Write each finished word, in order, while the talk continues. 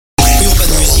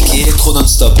Electro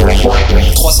non-stop.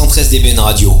 313 dBn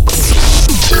radio.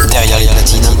 Derrière les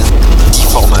platines,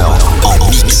 Deformer en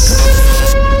mix.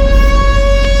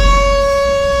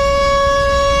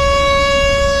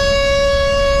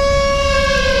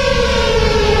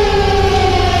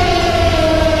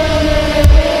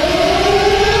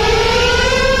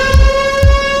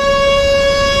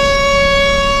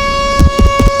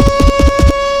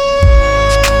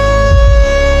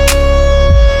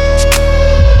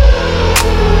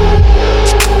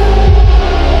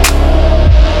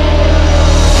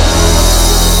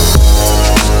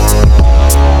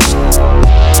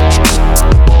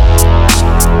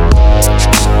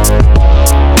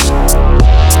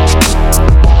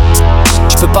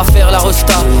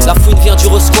 La fouine vient du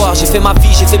Roscoe, j'ai fait ma vie,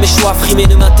 j'ai fait mes choix, frimer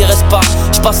ne m'intéresse pas.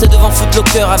 Je passais devant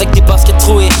Footlocker avec des baskets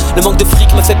trouées. Le manque de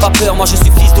fric me fait pas peur, moi je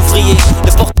suis fils d'ouvrier.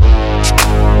 Le porte...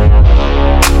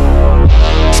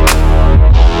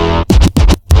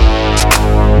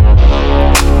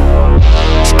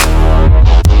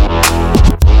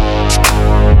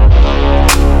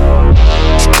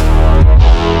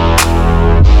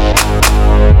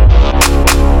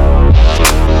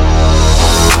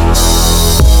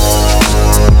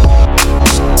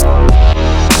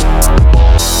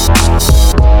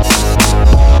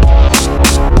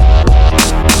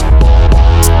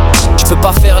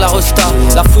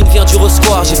 La fouine vient du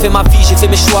Roscoe, j'ai fait ma vie, j'ai fait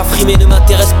mes choix, frimer ne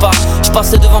m'intéresse pas. Je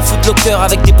passais devant Footlocker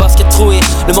avec des baskets trouées.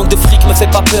 Le manque de fric me fait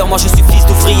pas peur, moi je suis fils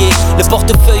d'ouvrier. Le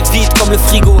portefeuille vide comme le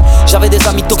frigo. J'avais des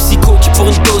amis toxicos qui pour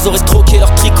une dose auraient troqué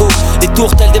leur tricot. Les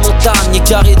tours telles des montagnes,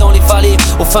 égarées dans les vallées.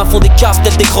 Au fin fond des caves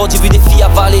telles des grottes, j'ai vu des filles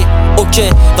avaler. Ok,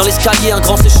 dans l'escalier un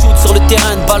grand se shoot sur le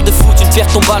terrain, une balle de foot, une pierre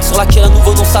tombale sur laquelle un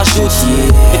nouveau nom s'ajoute.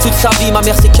 Et toute sa vie ma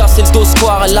mère s'est cassé le dos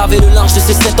square. Elle lavait le linge de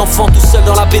ses 7 enfants tout seul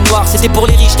dans la baignoire. C'était pour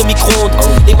les riches de micro-ondes,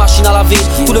 les machines à laver.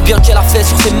 Tout le bien qu'elle a fait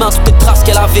sur ses mains, toutes les traces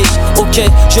qu'elle avait. Ok,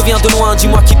 je viens de loin,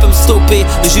 dis-moi qui peut me stopper.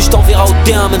 Le juge t'enverra au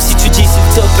terrain même si tu dis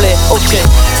s'il te plaît. Ok,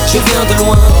 je viens de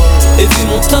loin et vu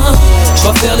mon teint, je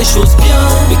dois faire les choses bien.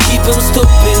 Mais qui peut me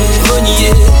stopper?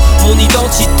 Renier mon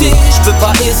identité, je peux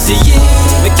pas essayer.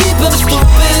 Mais qui peut me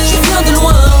stopper? Je viens de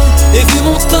loin et vu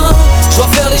mon teint, je dois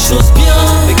faire les choses bien.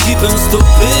 Mais qui peut me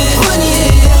stopper?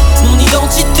 Renier mon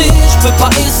identité, je peux pas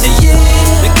essayer.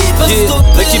 Mais qui peut me stopper?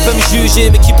 Mais qui peut me juger,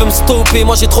 mais qui peut me stopper?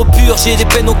 Moi j'ai trop pur, j'ai des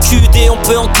peines au QD, on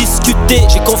peut en discuter.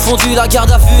 J'ai confondu la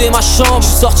garde à vue et ma chambre. Je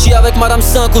suis sorti avec Madame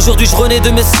 5, aujourd'hui je renais de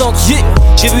mes cendres.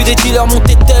 J'ai vu des dealers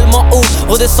monter tellement haut,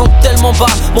 redescendre tellement bas.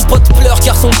 Mon pote pleure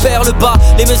car son père le bat.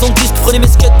 Les maisons de disques prenaient mes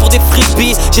skates pour des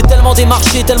frisbees. J'ai tellement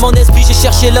démarché, tellement nesbi, j'ai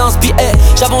cherché l'inspi.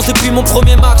 J'avance depuis mon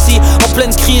premier maxi, en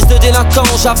pleine crise de délinquant.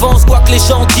 J'avance quoi que les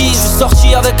gens disent. Je suis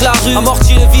sorti avec la rue,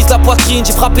 amorti le vise la poitrine.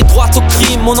 J'ai frappé droit au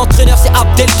crime, mon entraîneur c'est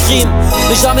Abdelkrim.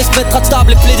 Ne jamais se mettre à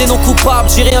table et plaider non coupable.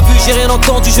 J'ai rien vu, j'ai rien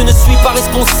entendu, je ne suis pas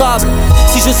responsable.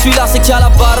 Si je suis là c'est qu'il y a la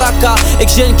baraka et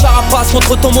que j'ai une carapace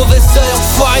contre ton mauvais œil.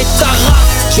 Enfoiré ta race.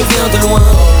 Je viens de loin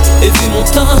et vu mon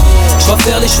teint, je dois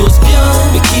faire les choses bien.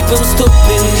 Mais qui peut me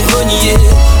stopper? Renier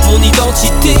mon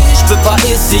identité, je peux pas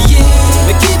essayer.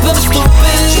 Mais qui peut me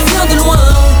stopper? Je viens de loin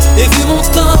et vu mon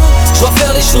teint, je dois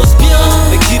faire les choses bien.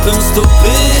 Mais qui peut me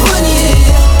stopper? Renier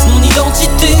mon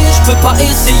identité, je peux pas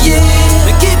essayer.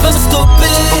 Mais qui peut me stopper?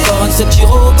 Encore un de ces petits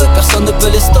robes, personne ne peut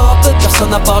les stopper.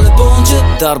 Personne à part le bon Dieu,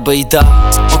 Darbeida.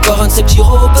 Encore un de ces petits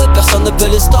robes, personne ne peut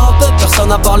les stopper.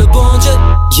 Personne à part le bon Dieu.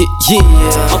 Yeah, yeah.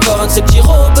 Encore un de ces petits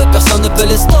robes, personne ne peut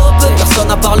les stopper.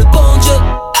 Personne à part le bon Dieu.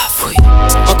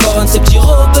 Encore un de ces petits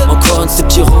robes, encore un de ces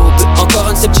petits robes, encore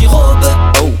un de ces petits robes.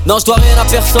 Oh. Non, je dois rien à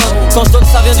personne, quand je donne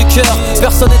ça vient du cœur.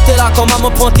 Personne n'était là quand maman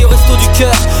pointait au resto du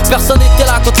cœur. Personne n'était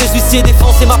là quand les huissiers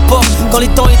défonçaient ma porte. Quand les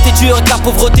temps étaient durs et que la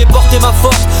pauvreté portait ma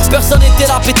force. Personne n'était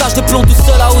là, pétage de plomb tout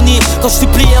seul à Oni. Quand je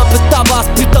suppliais un peu de tabac,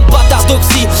 putain de bâtard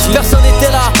d'oxy. Personne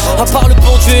n'était là, à part le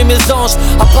bon Dieu et mes anges.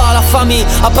 À part la famille,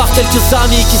 à part quelques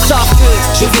amis qui savent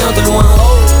que je viens de loin.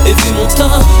 Et vu mon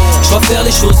teint, je dois faire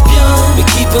les choses bien. Mais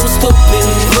qui peut me stopper?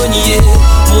 Renier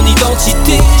mon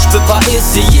identité, je peux pas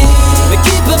essayer. Mais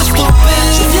qui peut me stopper?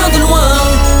 Je viens de loin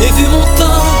et vu mon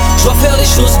teint, je dois faire les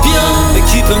choses bien. Mais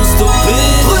qui peut me stopper?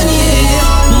 Renier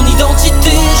mon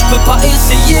identité, je peux pas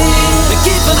essayer. Mais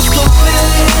qui peut me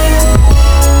stopper?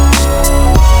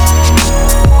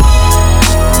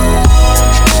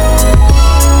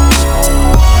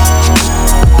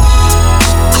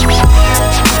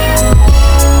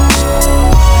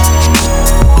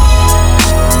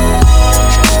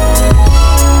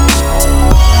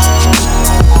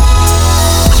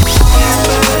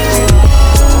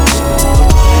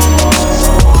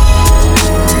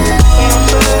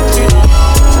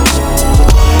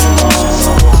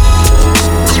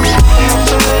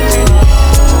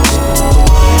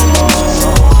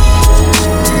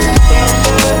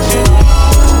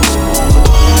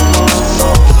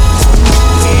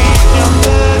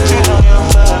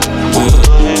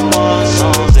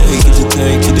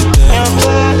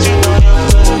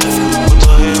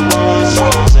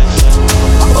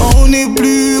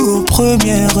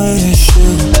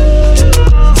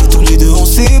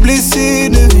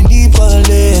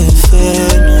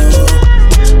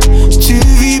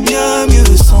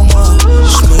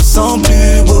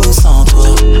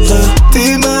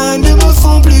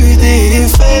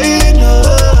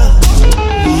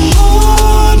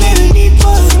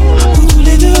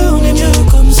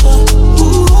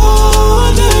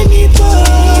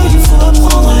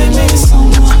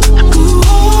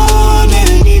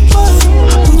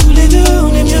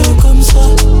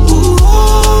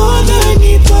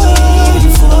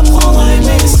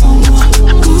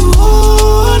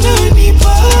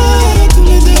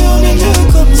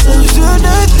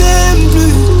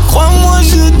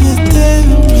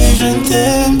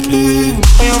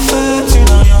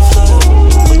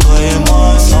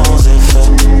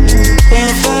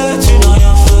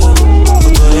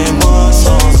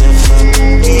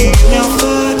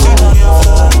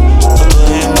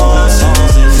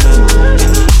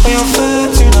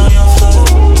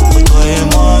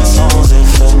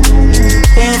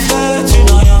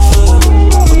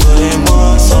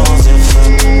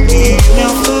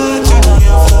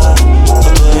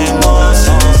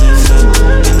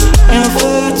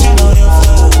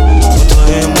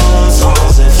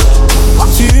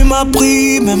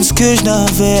 que je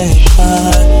n'avais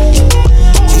pas.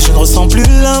 Et je ne ressens plus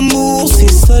l'amour,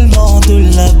 c'est seulement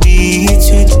de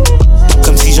l'habitude.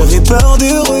 Comme si j'avais peur de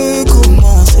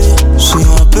recommencer. J'ai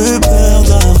un peu peur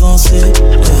d'avancer.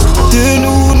 De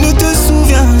nous, ne te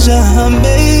souviens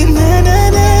jamais.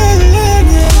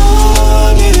 Oh,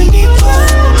 ne nie pas.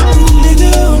 Tous les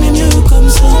deux, on est mieux comme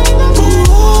ça.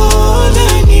 Oh, ne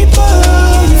nie pas.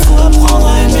 Il faut apprendre à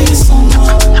aimer sans moi.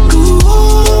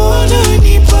 Oh, ne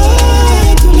nie pas.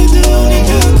 Tous les deux, on est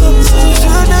mieux comme ça. Je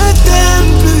ne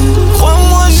t'aime plus.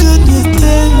 Crois-moi, je ne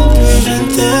t'aime plus. Je ne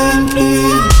t'aime plus.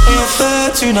 Et en fait,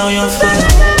 tu n'as rien fait.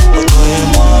 Toi et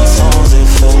moi sans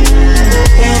effet.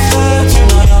 Et en fait, tu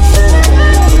n'as rien fait.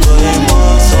 Toi et moi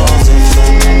sans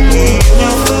effet. Et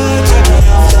en fait, tu n'as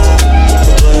rien fait.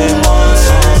 Toi et moi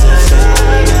sans effet.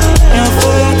 Et en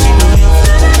fait, tu n'as rien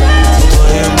fait. Toi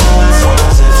et moi sans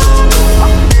effet.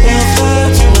 Et en fait,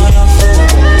 tu n'as rien fait.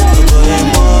 Toi et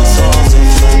moi sans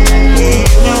effet.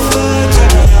 Et en fait, tu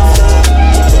n'as rien fait.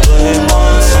 Toi et moi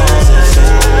sans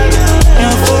effet. Et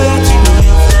en fait, tu n'as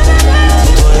rien fait.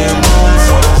 Toi et moi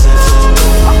sans effet.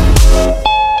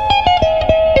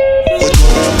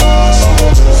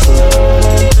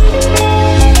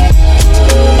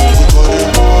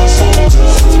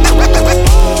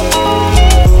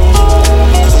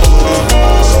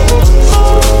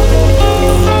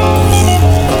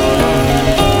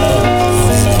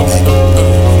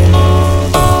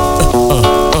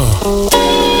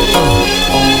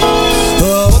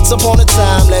 Once upon a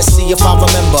time, let's see if I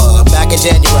remember. Back in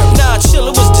January. Nah, chill,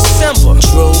 it was December.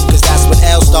 True, cause that's when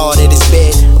L started his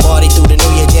bid. Party through the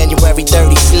new year, January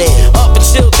 30 slid. Up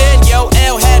until then, yo,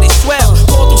 L had it swell.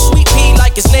 Called him Sweet Pea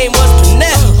like his name was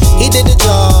Pernell. He did the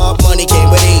job, money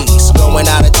came with ease. Going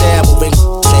out of town, moving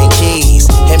St. Keys.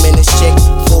 Him and his chick,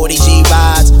 40 G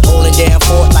rides. Holding down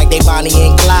fort like they Bonnie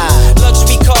and Clyde.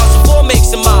 Luxury cars of all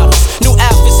makes and models. New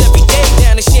outfits every day,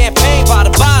 down in champagne by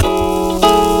the bottle.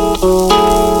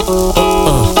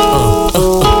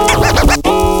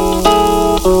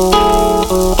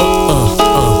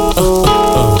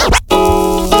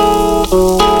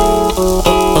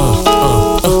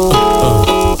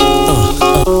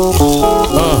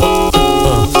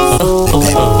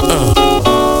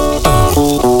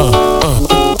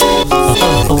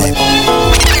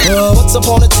 Once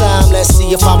upon a time, let's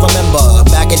see if I remember.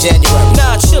 Back in January.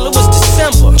 Nah, chill, it was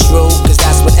December. True, cause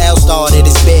that's when L started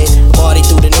his bid. Party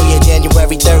through the new year,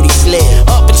 January 30 slid.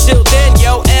 Up until then,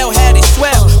 yo, L had it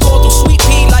swell. Called him Sweet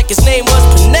Pea like his name was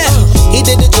Pernell. He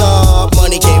did the job,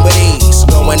 money came with ease.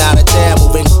 Going out of town,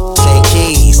 moving St.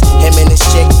 Keys. Him and his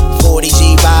chick, 40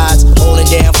 G rides.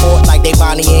 Holding down fort like they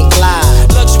Bonnie and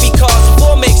Clyde. Luxury cars of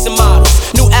all makes and models.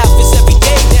 New outfits every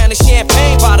day, down in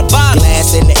champagne by the bottle.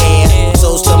 Glass in the air,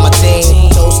 toast to my team.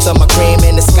 Toast to my cream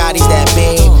and the Scotties that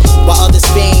beam. While others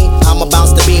fiend, I'ma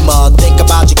bounce the beamer. Think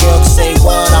about your girl to say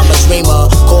what, I'm a dreamer.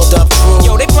 Called up crew.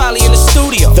 Yo, they probably in the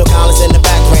studio. Phil Collins in the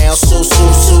background,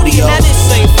 Studio. Now this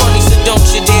ain't funny, so don't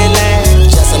you dare laugh.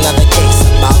 Just another case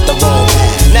about the wrong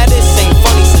path. Now this ain't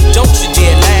funny, so don't you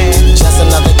dare laugh. Just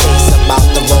another case about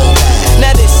the wrong path.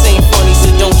 Now this ain't funny, so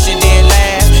don't you dare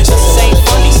laugh. This ain't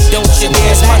funny, so don't you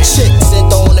dare My laugh. chick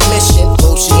sent on a mission,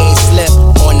 hope she ain't slip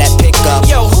on that pickup.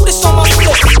 Yo, who this on my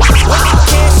flip?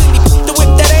 Can't see me the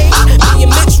whip that ain't. Me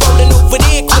and Mitch rolling over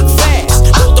there quick fast.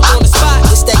 Rolled up on the spot.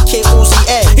 It's that kid Uzi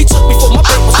A. He took me for my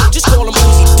paper, so just call him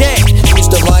Uzi Dead.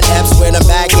 Used to run apps when I'm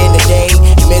back in the day.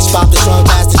 Mitch popped the trunk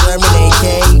past the German AK.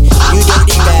 You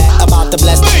dirty mad about the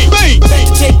blessed.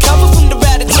 To take cover from the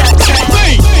rat-a-tat-tat.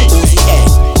 Uzi A.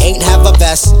 Ain't have a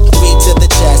vest, 3 to the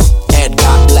chest. Ed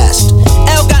got blessed.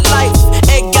 L got life,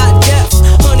 Ed got death.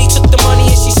 Honey took the money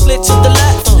and she slid to the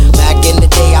left. Back in the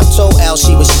day, I told L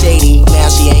she was shady.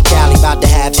 Now she ain't Cali, about to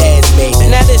have Ed's baby.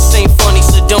 Now this ain't funny,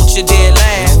 so don't you dare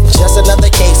laugh. Just another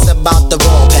case about the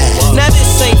wrong path. Now this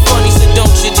ain't funny, so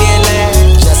don't you dare laugh.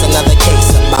 Just another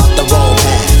case about the wrong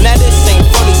path. Now this ain't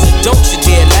funny, so don't you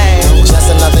dare laugh.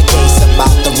 Just another case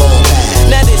about the wrong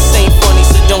path. Now this ain't funny,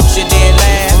 so don't you dare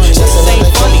laugh. This ain't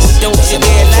funny, so don't you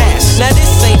dare laugh. Now this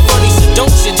ain't funny, so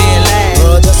don't you dare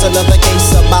laugh. Just another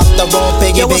case about the wrong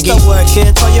piggy. Yo, what's the word,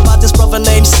 kid? Tell you about this brother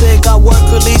named Sid. Got work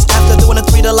released after doing a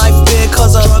 3 to life bid.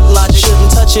 Cause of drug logic,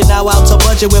 shouldn't touch it. Now out to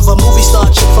budget with a movie star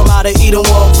chick from out of Eden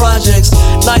World Projects.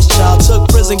 Nice child, took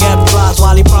prison gap drives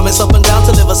while he promised up and down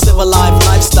to live a civilized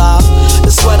lifestyle.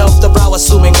 The sweat off the brow,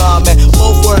 assuming garment.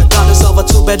 Both work, got himself a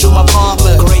 2-bedroom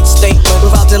apartment. Great statement,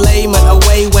 without delayment.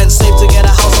 Away went safe to get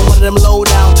a house on one of them low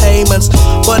down payments.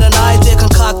 But an idea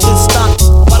concocted stock.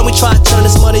 Why don't we try to turn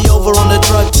this money over on the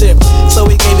drug tip? So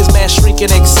he gave his man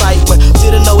shrieking excitement.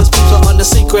 Didn't know his peeps were under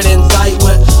secret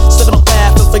indictment. Slipping on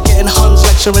path and forgetting Huns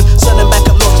like lecturing. Sending back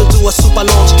up north to do a super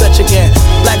long stretch again.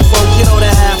 Black folk, you know the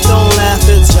half, don't laugh.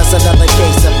 It's just another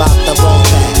case about the wrong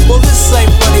path. Well, this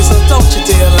ain't funny, so don't you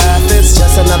dare laugh. It's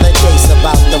just another case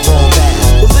about the wrong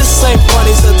path. Well, this ain't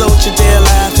funny, so don't you dare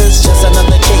laugh. It's just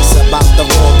another case about the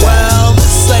wrong path. Well,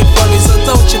 this ain't funny, so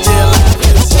don't you dare laugh.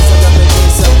 It's just another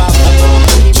case about the wrong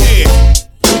path.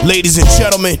 Yeah, ladies and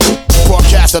gentlemen,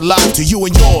 broadcasted live to you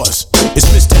and yours. It's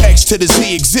Mr. X to the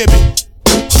Z exhibit.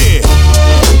 Yeah,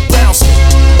 bouncing.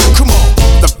 Come on.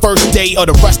 The first day of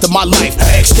the rest of my life.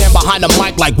 X stand behind the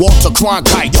mic like Walter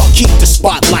Cronkite. Y'all keep the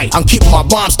spotlight. I'm keeping my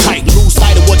rhymes tight. Lose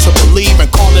sight of what you believe and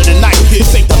call it a night. This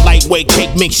ain't the lightweight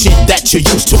cake mix shit that you're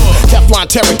used to. Teflon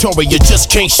territory, you just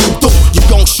can't shoot through. You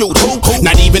gon' shoot who?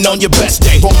 Not even on your best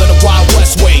day. Rolling the Wild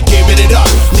West way, giving it up.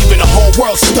 Leaving the whole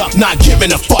world stuck, not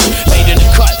giving a fuck. Late in the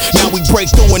cut, now we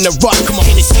break through in the rut. Come on,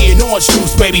 Hennessy and orange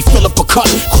juice, baby, fill up a cup.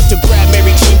 Quick to grab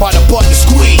Mary Jane by the butt and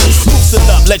squeeze. Loosen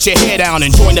up, let your hair down and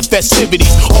join the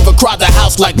festivities. Overcrowd the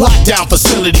house like lockdown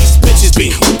facilities. Bitches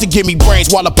be quick to give me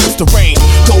brains while I push the rain.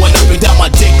 Going up and down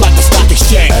my dick like a stock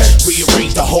exchange.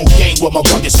 Rearrange the whole game with my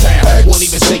rugged sound. Won't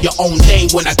even say your own name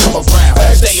when I come around.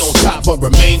 Stay on top but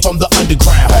remain from the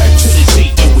underground. To the Z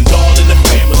and we all in the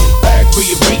family.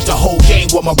 Rearrange the whole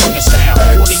game with my rugged sound.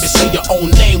 Won't even say your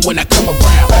own name when I come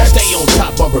around. Stay on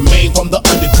top but remain from the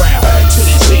underground. To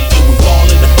the Z and we all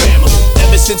in the family.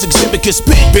 Ever since Exhibit could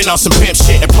spit, been on some pimp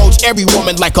shit. Approach every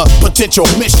woman like a potential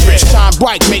mistress. Shine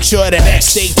bright, make sure that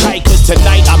X stay tight. Cause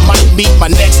tonight I might meet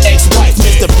my next ex-wife,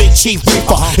 Mr. Big Chief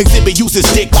Reaper. Exhibit uses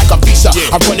dick like a visa.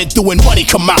 I run it through and money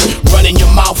come out. Run in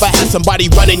your mouth, I have somebody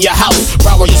run in your house.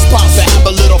 Borrow your spouse and have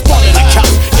a little fun in the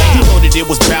couch. Yeah, you know that it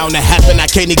was bound to happen.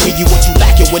 I can't give you what you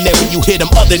lacking whenever you hear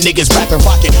them other niggas rapping,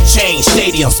 rocking. Chains,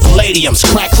 stadiums, palladiums,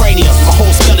 crack craniums. My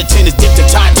whole skeleton is dipped in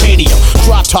titanium.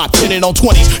 Drop top, 10 on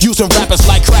 20s. Using rappers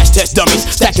like crash test dummies.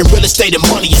 Stacking real estate and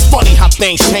money. It's funny how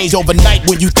things change overnight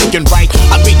when you thinking right.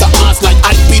 I beat the odds like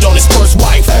I beat on his first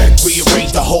wife.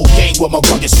 Rearrange the whole game with my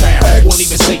rugged sound. Won't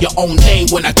even say your own name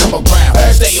when I come around.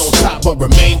 Stay on top but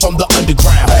remain from the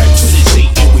underground. To the Z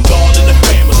and we all in the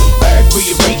family.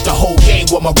 Rearrange the whole game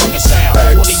with my rugged sound.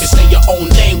 Won't even say your own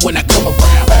name when I come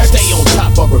around. Stay on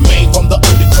top but remain from the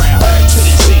underground. To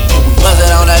the Z and we all in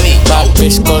the family. My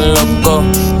bitch go loco,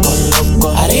 go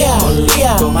loco. Maria,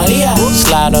 Maria.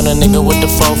 Slide on a nigga with the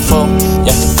fofo.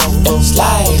 Yeah,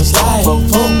 slide, slide. Ay,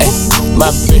 my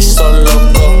bitch so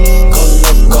loco, go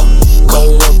loco, go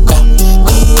loco.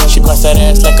 She bust that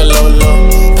ass like a lolo.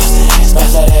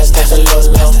 Bust that ass like a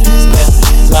lolo.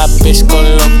 My bitch go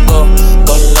loco,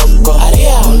 go loco.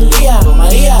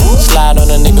 Maria. Slide on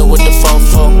a nigga with the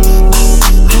fofo.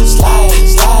 Slide,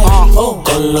 slide.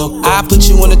 Go loco. I put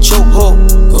you in a chokehold.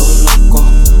 Go loco,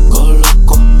 go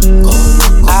loco, go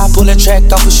loco. I pull that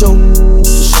track off a show.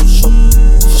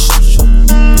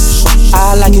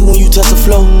 I like it when you touch the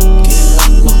flow.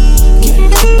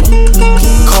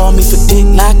 Call me for dick,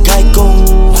 not Geico.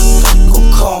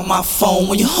 Call my phone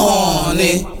when you're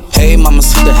horny. Hey, mama,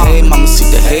 see the hay, mama, see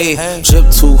the hay. Drip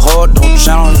too hard, don't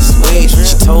drown on this wave.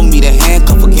 She told me to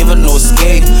handcuff her, give her no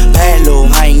escape. Bad little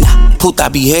hyena, puta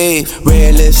behave.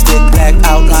 Red lipstick, black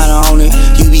outliner on it.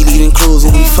 You be leading clues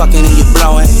when we fucking and you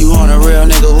blowing. You on a real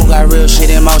nigga who got real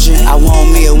shit in motion. I want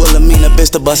me a Wilhelmina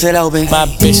bitch to bust it open. My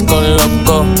bitch go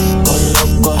loco, go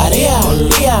loco.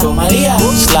 Maria.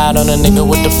 Slide on a nigga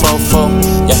with the fofo.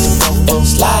 Yeah,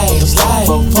 slide, slide.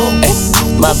 Ay,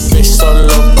 my bitch so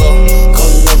loco, go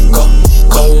loco,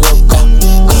 go loco.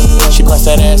 She bust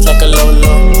that ass like a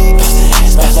lolo.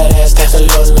 Bust that ass like a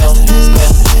lolo.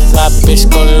 My bitch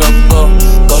go loco,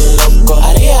 go loco.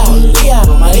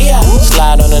 Maria.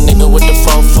 Slide on a nigga with the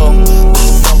fofo.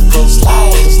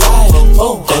 Slide, slide.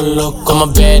 Go loco. I'm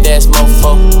a badass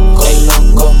mofo. Go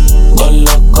loco, go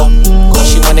loco.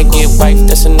 She wanna get wife,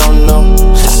 that's a no-no.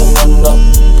 That's a no-no,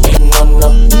 big no-no.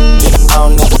 I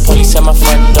don't need the police at my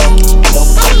front door. No,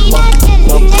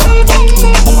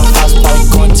 my house party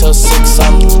going till 6,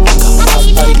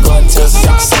 house party going till 6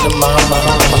 in the morning.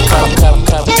 Come.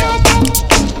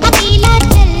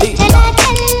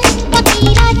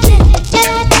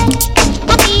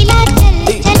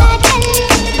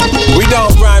 We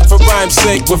don't rhyme for rhyme's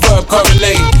sake, with verb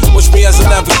correlate. Watch me as I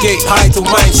navigate, high to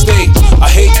mind state. I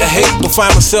hate the hate, but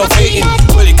find myself hating.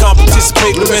 Really can't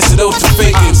participate with the rest of those two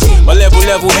fakings. My level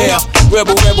here,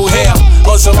 rebel here.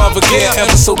 On some other gear,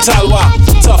 ever so talwa.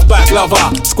 Tough back lover,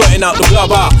 squirting out the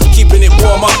blubber. Keeping it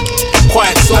warm up,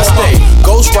 quiet, so I stay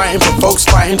ghost writing for folks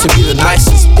fighting to be the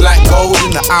nicest. Black gold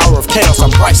in the hour of chaos,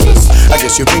 I'm priceless. I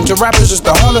guess you think your rap is just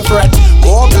a hollow threat.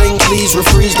 More bling, please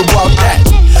refreeze the world that.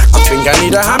 I think I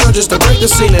need a hammer just to break the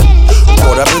ceiling.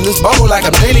 Caught up in this bubble like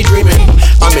I'm daily dreaming.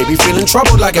 I may be feeling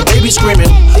troubled like a baby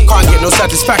screaming. Can't get no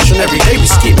satisfaction, every day we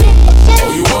scheming.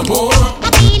 Oh, you want more?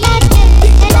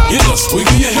 You just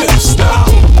wiggle your hips now.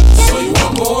 So you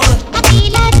want more?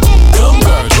 Young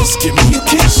girl, just give me a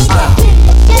kiss now.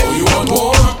 Oh, you want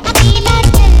more?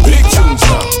 Big tunes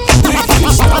now, big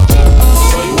tunes now.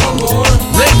 So you want more?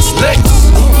 Legs.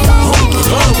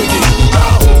 Along with it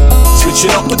now. Switch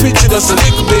it up the picture just a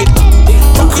little bit.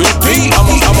 Who could it be? I'm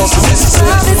on some messages.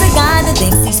 Love is a guy that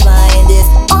thinks he's flying this,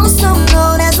 also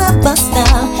known as a buster.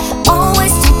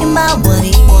 Always talking about what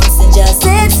he wants and just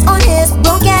sits on his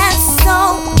broke ass.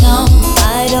 So no,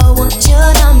 I don't want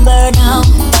your number, no.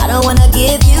 I don't wanna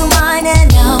give you mine,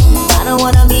 and no, I don't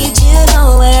wanna meet you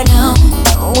nowhere, no.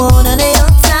 Don't want none of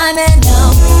your time, and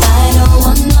no, I don't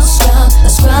want no scrub. A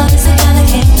scrub is a guy that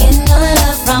can't get no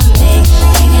love from me.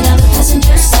 Hanging on the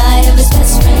passenger side of his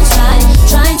best friend's ride,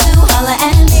 trying to holler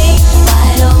at me.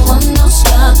 I don't want no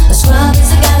scrub. A scrub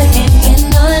is a guy that can't get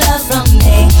no love from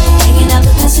me. Hanging out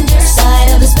the passenger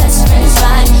side of his best friend's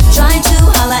ride, trying to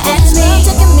holler at me.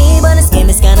 Checking me, but his game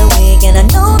is kinda weak, and I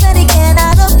know that he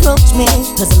cannot approach me,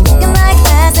 'cause I'm looking like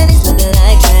glass and he's looking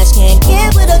like trash. Can't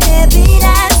get with a deadbeat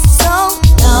ass. So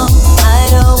no, I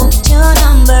don't want your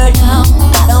number, no.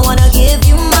 I don't wanna give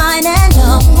you mine, and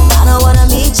no, I don't wanna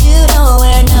meet you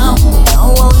nowhere, no.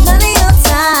 Don't want none of your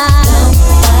time. No,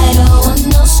 I don't want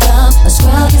no scrub. A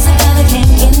scrub is a guy that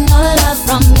can't get no love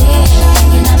from me.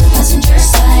 Hanging out the passenger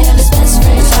side of his best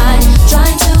friend's ride,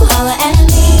 trying to holler at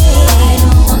me. I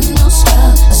don't want no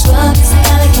scrub. A scrub is a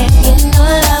guy that can't get no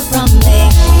love from me.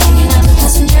 Hanging out the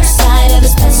passenger side of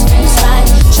his best friend's ride,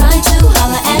 trying to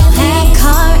holler at me. You have a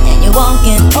car and you're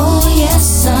walking, oh yes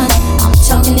son, I'm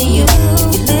talking to you.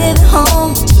 If you live at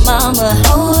home with your mama,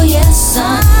 oh yes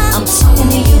son, I'm talking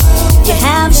to you. If you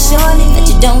have a shorty that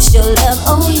you don't show love,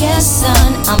 oh yes son,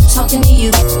 I'm talking to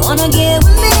you. Wanna get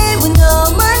with me with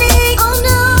no money? Oh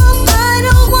no, I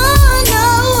don't want no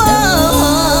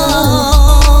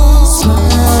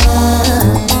scrub.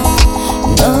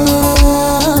 No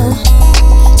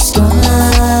scrub,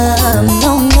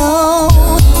 no, no.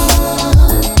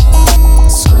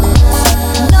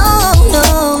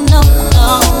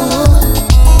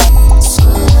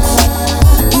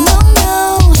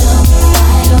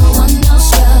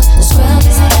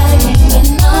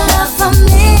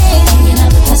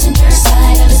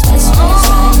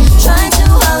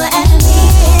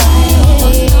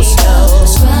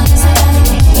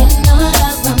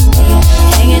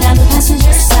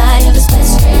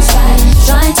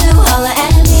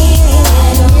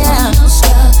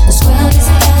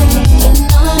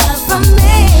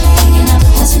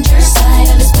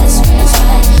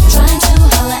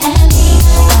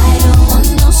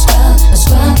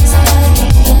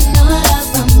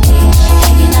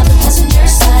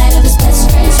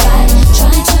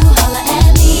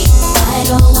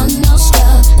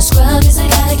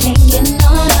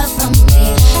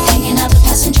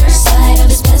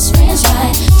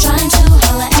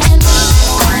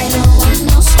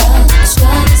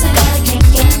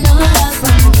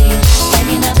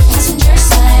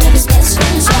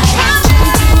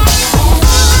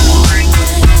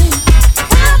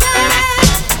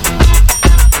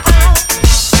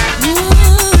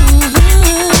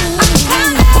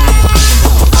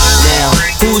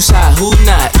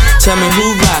 Tell me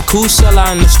who rock, who sell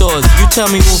out in the stores. You tell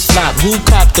me who flop, who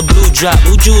cop the blue drop,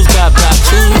 who jewels got blocks,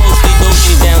 who mostly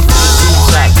Gucci down to the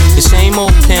blue top. The same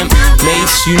old pimp,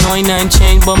 Mace, you know ain't nothing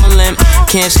changed but my limp.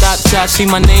 Can't stop till I see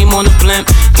my name on the blimp.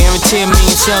 Guarantee me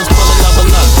and sales pull a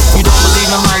level up. You don't believe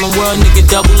in Harlem World, nigga,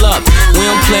 double up. We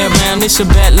don't play around, it's a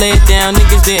bet, lay it down.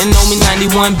 Niggas didn't know me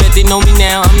 91, bet they know me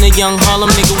now. I'm the young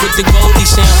Harlem nigga with the Goldie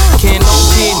sound. Can't no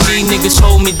PD, niggas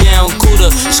hold me down.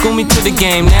 Cooler, school me to the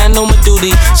game, now I know my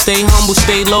duty. Stay humble,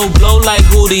 stay low, blow like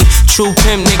Woody. True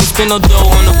pimp, niggas spin no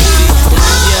dough on the booty. When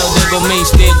you yell, there go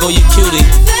Mace, there go your cutie.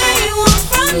 They want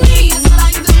from me is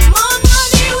like the more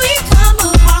money we come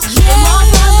across, the more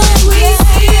money we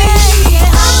see.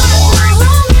 I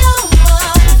don't know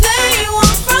what they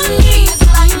want from me is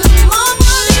like the more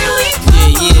money we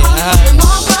come across, the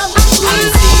more money we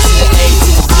see. I'm the D to the A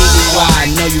to the D to Y. I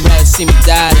know you rather see me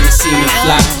die than see me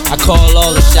fly. I call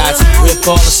all the shots, rip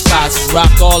all the spots,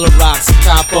 rock all the rocks,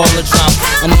 cop all the drops.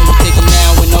 I know you thinking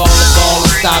now when all the ball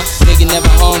is stopped. Nigga never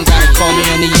home, gotta call me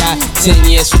on the yacht. 10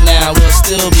 years from now, we'll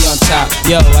still be on top.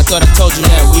 Yo, I thought I told you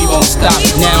that we won't stop.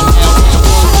 Now.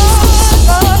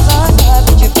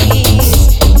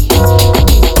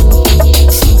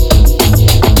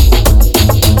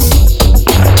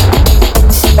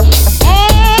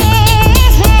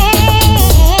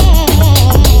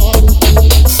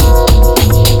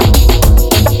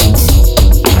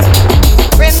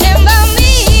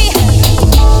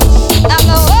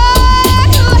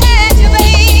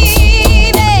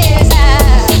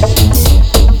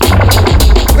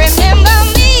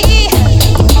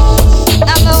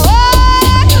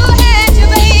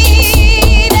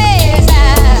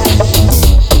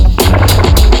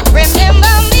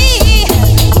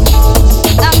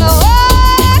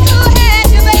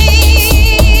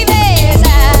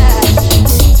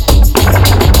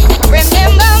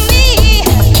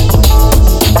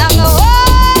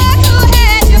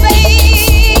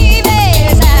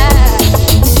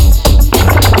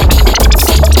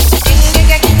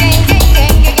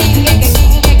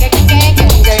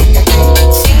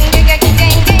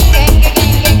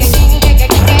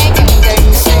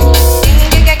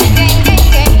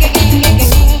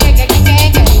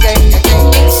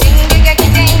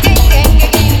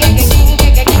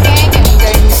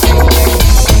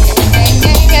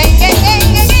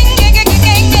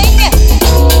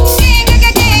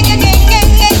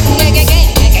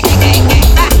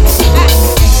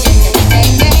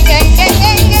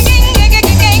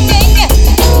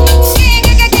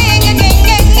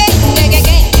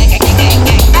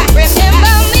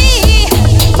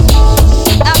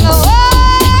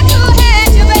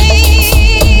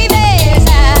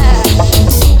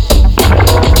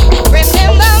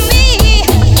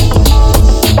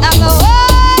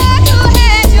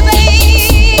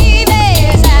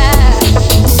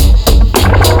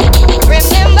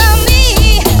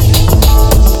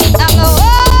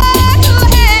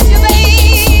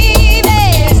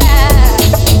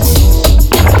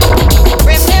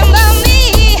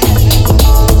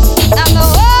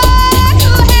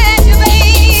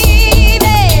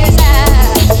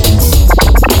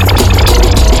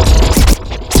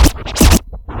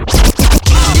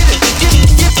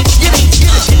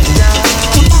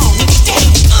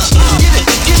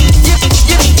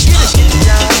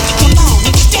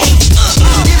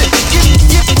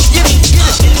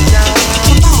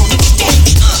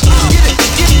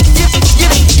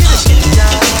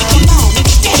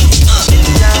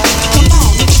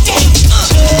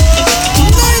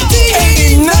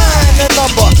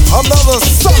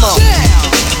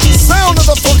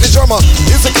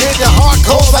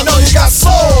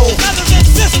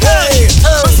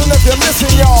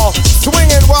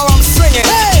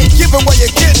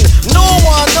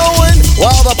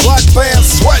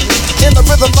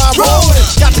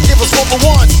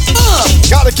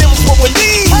 gotta give us what we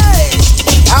need. Hey.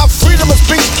 Our freedom of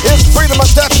speech is freedom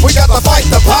of death. We gotta fight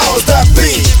the powers that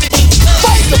be.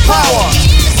 Fight the power.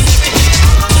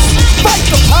 Fight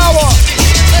the power.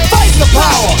 Fight the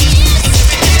power.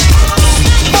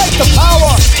 Fight the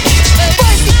power.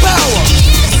 Fight the power.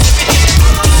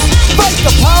 Fight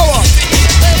the power.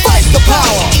 Fight the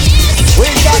power. We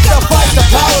got to fight the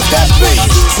powers that be.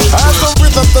 As the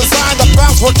rhythm designed to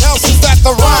bounce with calcium that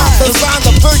the rhyme designed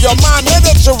to fill your mind and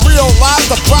that you realize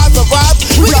the prize arrives.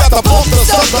 We got the pump the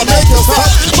stuff to make us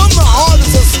hot. From the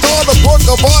artist and star, the work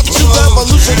of art, true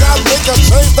evolution, gotta make a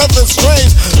change, nothing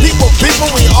strange.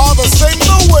 People, we all the same.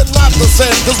 No, we're not the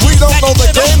same, cause we don't know the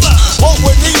game. What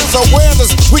we need is awareness.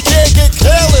 We can't get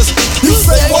careless. You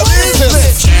say, what is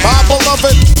this? My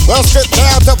beloved, let's get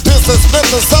down to business,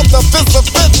 self-defensive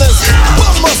fitness.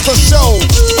 What must the show?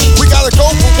 We gotta go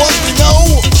for what we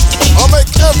know. I'll make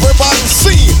everybody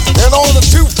see. In order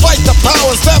to fight the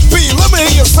powers that be, let me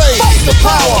hear you say, fight the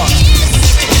power.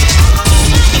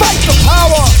 Fight the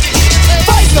power.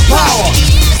 Fight the power.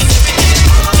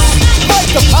 Fight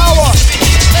the power.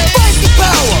 Fight the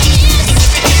power.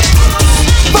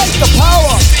 Fight the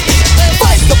power.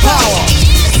 Fight the power.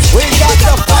 We got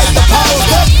to fight the powers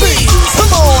that be.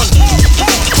 Come on.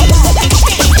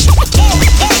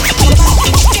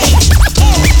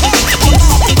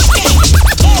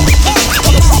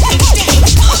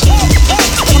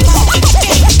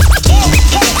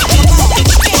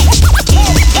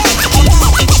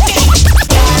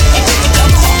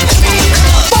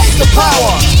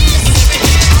 Power.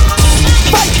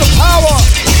 Fight the power.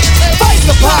 Fight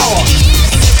the power.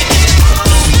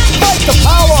 Fight the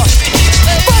power.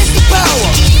 Fight the power.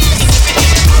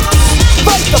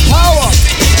 Fight the power.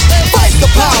 Fight the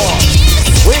power.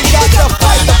 We got to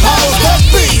fight the powers that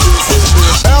be.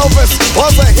 Elvis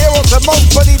was a hero to most,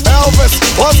 but he Elvis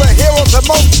was a hero to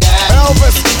most.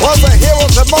 Elvis was a hero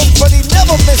to most, but he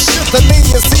never missed shit to me.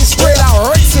 You see, straight out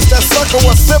racist, that sucker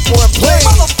was simple and plain.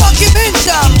 Motherfucking in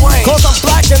John Wayne. Cause I'm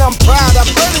black and I'm proud, I'm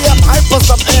ready, I'm hyper,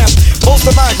 some amp. Most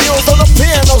of my heroes on the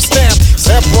piano stamp.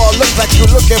 Sample look like you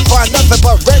looking for nothing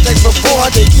but rednecks for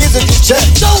 400 years if you check.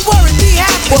 Don't worry, be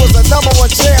happy. It was a #1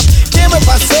 champ. Damn, if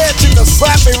I said you can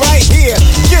slap me right here.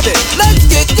 Get it. Let's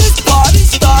get this party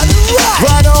started right.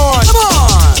 Right on. Come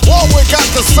on. What we got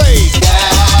to say?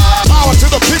 Power to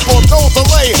the people, no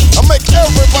delay. I make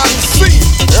everybody see.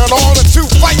 In order to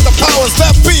fight the powers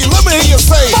that be, let me hear you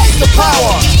say, fight the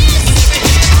power.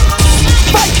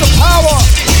 Fight the power.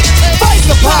 Fight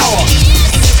the power.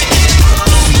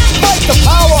 Fight the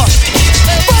power.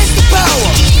 Fight the power.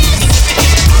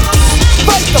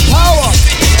 Fight the power.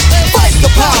 Fight the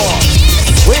power.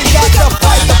 We got to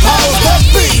fight the powers that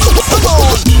be. Come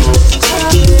on.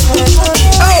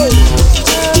 Oh.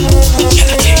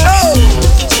 Oh.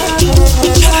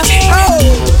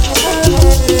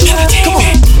 Come on.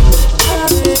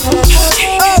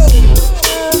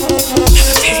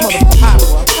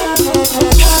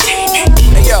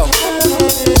 Hey yo,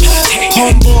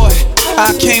 homeboy,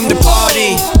 I came to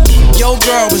party. Your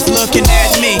girl was looking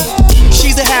at me.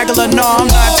 She's a haggler, no, I'm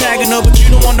not tagging her, but you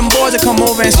don't want them boys to come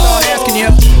over and start asking you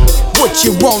what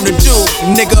you wanna do,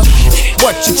 nigga.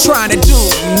 What you trying to do,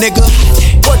 nigga?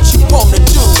 What you wanna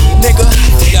do, nigga?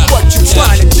 What you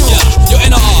trying to do? Yo,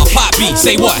 NR, Pop B,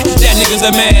 say what? That nigga's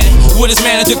a man. With his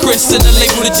manager Chris and the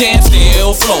label The Jam,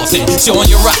 still flossing, showing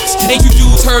your rocks. Ain't you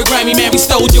dudes heard Grammy, man, we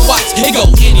stole your watch. It go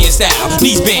Indian style,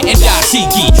 knees bent and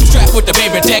dashiki. Strapped with the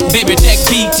baby tech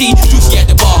BT. Juicy at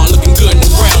the bar, looking good in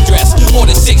the brown dress.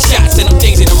 Ordered 6 shots and them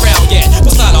things ain't around yet.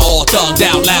 Persona all thugged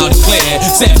out loud and clear.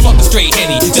 Said fuck a straight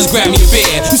Henny, just grab me a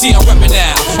beer. You see I'm reppin'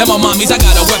 now, and my mommies, I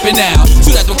got a weapon now.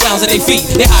 Shoot at them clowns at their feet,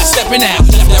 they high steppin' out.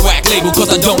 Left that whack label cause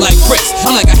I don't like bricks.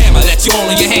 I'm like a hammer that you hold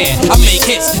in your hand. I make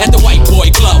hits at the white boy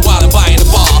club while I'm buying the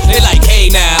bar. They like, hey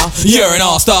now, you're an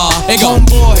all-star. And go,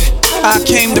 homeboy, I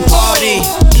came to party.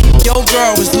 Your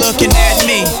girl was looking at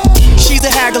me. She's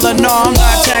a haggler, no, I'm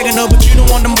not tagging her, but you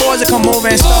don't want them boys to come over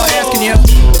and start asking you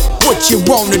what you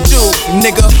wanna do,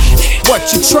 nigga. What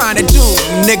you trying to do,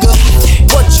 nigga?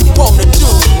 What you wanna do,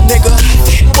 nigga?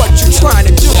 What you trying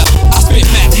to do? I spit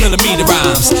Mac millimeter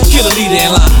rhymes, kill a leader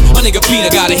in line. My nigga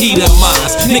Peter got a heater of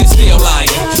mines. Niggas still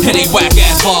lying, and they whack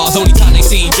ass bars. Only time they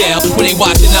see jail when they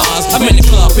watching ours. I'm in the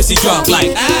club, pissy drunk like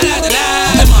da da da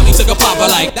da. And mommy took a popper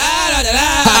like da da da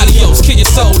da. Adios, kill your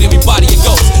soul, everybody a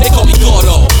ghost. They call me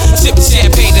Gordo. Sipping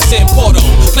champagne that's in Porto,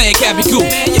 playing Cappy Cool.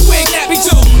 Man, you ain't nappy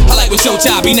too. I like with your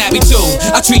child be nappy too.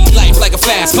 I treat life like a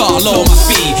fast car, lower my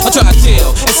speed. I try to deal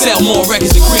and sell more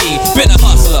records than Creed. Been a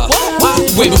hustler,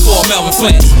 way before Melvin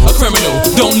Flint. A criminal,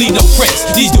 don't need no prints.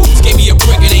 These dudes gave me a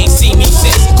brick and they ain't seen me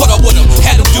since. Caught up with them,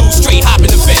 had them dudes straight hopping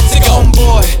the fence.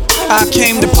 Homeboy, I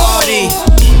came to party.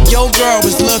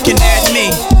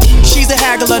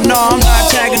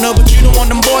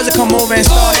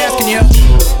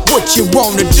 What you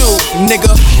wanna do, nigga?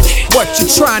 What you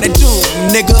tryna do,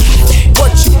 nigga?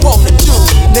 What you wanna do,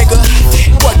 nigga?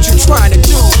 What you tryna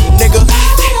do, nigga?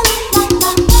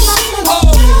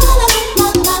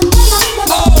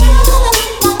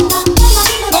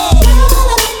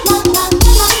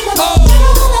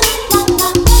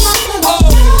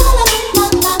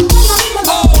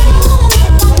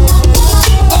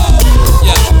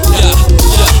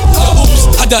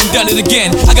 Done it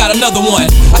again, I got another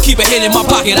one. I keep a hit in my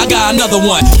pocket, I got another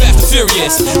one. Fast and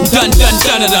furious, done.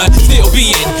 Still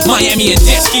being Miami and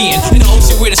jet skiing in the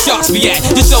ocean where the sharks be at.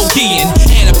 Just ODing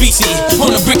and a BC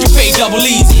on a brick and pay double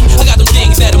easy. I got them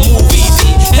things that'll move easy.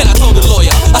 And I told the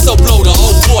lawyer, I so blow the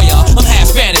old boya. I'm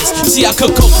half Spanish, you see I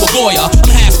cook coke for Goya.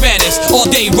 I'm half Spanish, all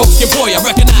day roast your boy. I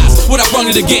recognize what I brought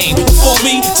to the game. Before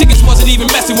me, tickets wasn't even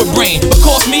messing with brain. But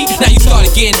cost me, now you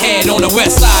started getting head on the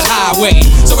west side highway.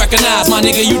 So recognize my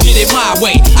nigga, you did it my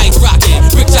way. Ice rocking,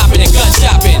 brick chopping and gun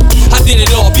shopping. I did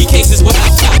it all, B cases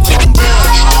without chopping.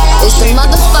 It's the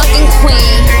motherfucking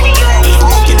queen.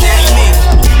 NBA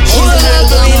young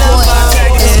boy.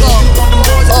 Let's go.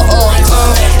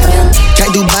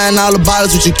 Can't do buying all the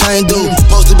bottles, what you can't do.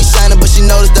 Supposed to be shining, but she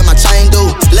noticed that my chain do.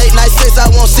 Late night sex, I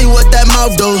won't see what that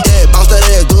mouth do. Yeah, bounce that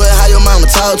ass, do it how your mama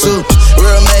talk to.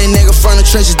 Real made nigga from the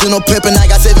trenches, do no pimpin'. I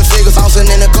got 7 figures, bouncing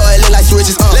in the car, it look like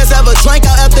switches. Let's have a drink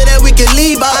out, after that we can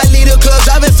leave out. I leave the club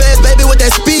driving fast, baby, with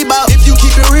that speedboat. If you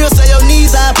keep it real, say your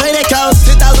knees, I pay that cost.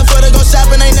 10,000 for to go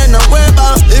shopping, ain't nothing to worry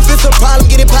about. If it's a problem,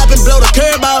 get it poppin', blow the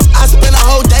curb out. I spend a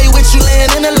whole day with you laying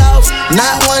in the loft.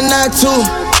 Not one, not two.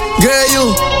 Girl,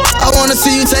 you, I wanna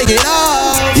see you take it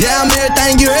off. Yeah, I'm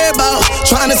everything you heard about.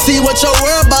 Tryna see what your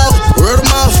world about. Word of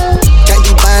mouth. Can't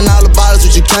keep buying all the bottles,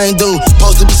 what you can't do.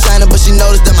 Supposed to be shining, but she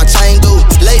noticed that my chain do.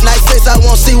 Late night sex, I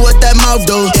won't see what that mouth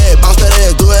do. Yeah, bounce that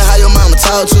ass, do it how your mama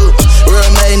talk to. Real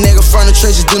made nigga from the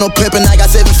trenches, do no pimpin'. I got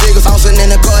 7 figures, bouncing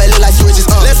in the car, it look like switches.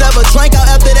 Let's have a drink out,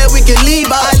 after that we can leave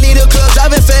out. I leave the club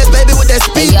driving fast, baby, with that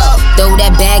speed out. Throw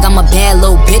that bag, I'm a bad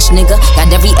little bitch, nigga.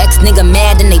 Got every ex nigga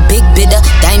mad and they big bidder.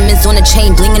 Diamonds on the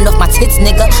chain, blingin' off my tits,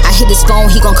 nigga. I hit his phone,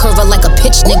 he gon' curve her like a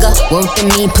pitch, nigga. Worth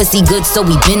the mean, pussy good, so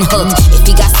we been hooked. If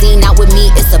he got seen out with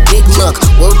me, it's a big look.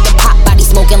 Worth the pop, body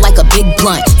smoking like a big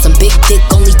blunt. Some big dick,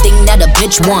 only thing that a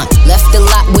bitch want. Left the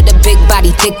lot with a big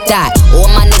body, thick thigh.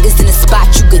 All my niggas in the spot,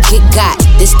 you could get got.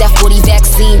 This that 40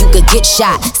 vaccine, you could get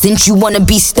shot. Since you wanna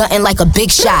be stuntin' like a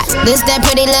big shot. This that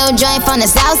pretty little joint from the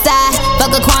south side.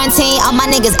 Fuck a quarantine, all my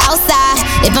niggas outside.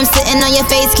 If I'm sitting on your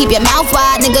face, keep your mouth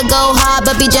wide. Nigga go hard,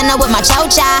 but be gentle with my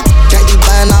chow-chow. Can't keep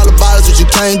buying all the bottles, what you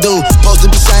can't do. Supposed to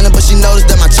be shining, but she noticed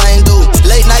that my chain do.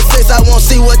 Late night sex, I won't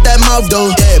see what that mouth do.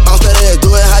 Yeah, bounce that ass,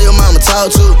 do it how your mama talk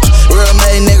to. Real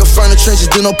made nigga from the trenches,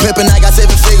 do no pimpin'. I got 7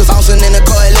 figures, bouncing in the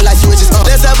car, it look like switches.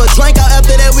 Let's have a drink out,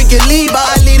 after that we can leave out.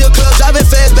 I leave the club driving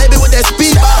fast, baby, with that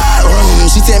speed out.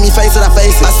 She tell me face it, I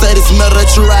face it. I say this metal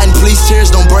that you riding, please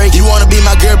cheers, don't break. You wanna be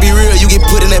my girl, be real, you get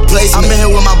put in that place. I'm in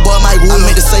here with my boy Mike Will. I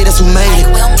meant to say that's who made it.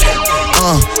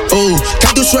 Ooh,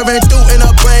 can't do swerving through in a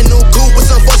brand new coupe with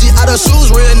some 4G out of shoes.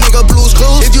 Real nigga blues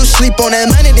clues. If you sleep on that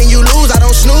money, then you lose. I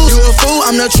don't snooze. You a fool,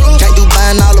 I'm the truth. Can't do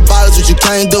buying all the bottles, what you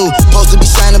can't do. Supposed to be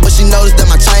shining, but she noticed that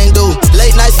my chain do.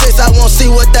 Late night sex, I won't see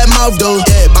what that mouth do.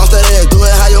 Yeah, bounce that ass, do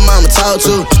it how your mama talk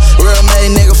to. Real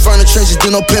made nigga from the trenches,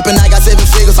 do no pimpin'. I got 7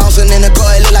 figures, bouncing in the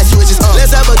car, it look like switches.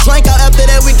 Let's have a drink out, after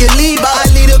that we can leave out. I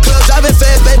leave the club driving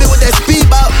fast, baby, with that speed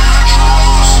out.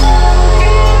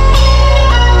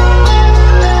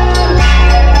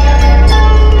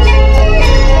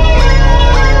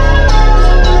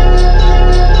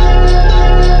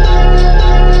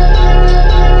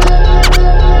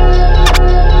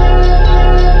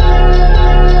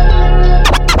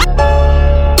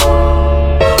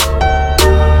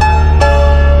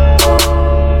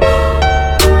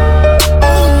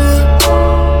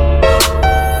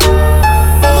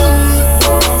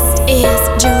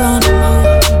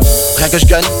 Que je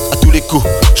gagne à tous les coups,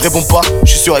 je réponds pas,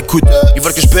 je suis sur écoute. Ils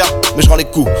veulent que je perde, mais je rends les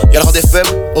coups. Y'a le rang des faibles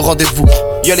au rendez-vous.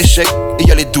 Y'a l'échec et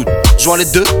y'a les doutes. Joins les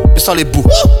deux, mais sans les bouts.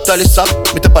 T'as les sables,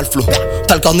 mais t'as pas le flow.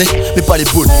 T'as le cornet, mais pas les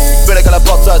boules. Bellec à la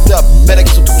porte, ça tape. Bellec,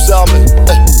 ils sont tous armés.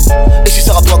 Et si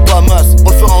ça rapporte pas masse, on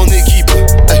le fera en équipe.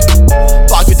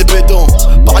 Paraît que t'es béton,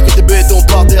 paraît que t'es béton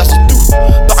par terre, c'est tout.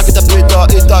 Paraît que t'as péta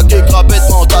et t'as qu'écra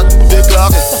bêtement, t'as tout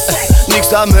déclaré. Nique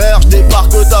sa mère,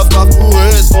 j'débarque au taf ma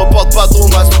fourrée. Se reporte pas trop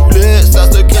masculé, ça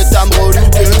secret à me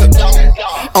reluquer.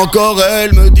 Encore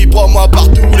elle me dit prends-moi par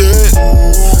tous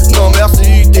les. Non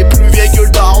merci, t'es plus vieille que le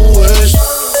daron, wesh.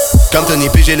 Comme Tony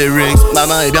P, j'ai les rings, ma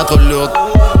main est bien trop lourde.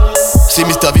 Si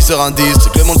Mr. V sort un 10,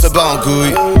 c'est que le monde se bat en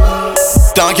couille.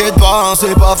 T'inquiète pas, hein,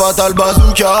 c'est pas fatal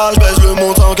bazooka. J'baisse le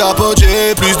montre en capote,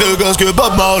 j'ai plus de gosses que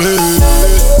Bob Marley.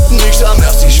 Nique sa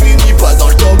mère si j'finis pas dans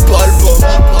le top album.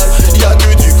 Y'a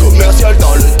que du commercial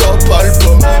dans le top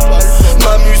album.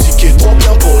 Ma musique est trop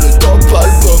bien pour le top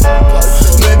album.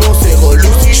 Mais bon c'est relou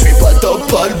si j'suis pas top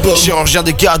album. Chirurgien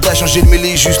des gardes à changer le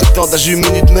mêlée, juste le temps d'un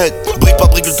minute mètre. Brique par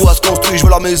brique le toit se construit,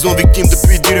 j'vois leur maison victime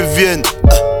depuis diluvienne.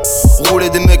 Rouler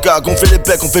des mecs à gonfler les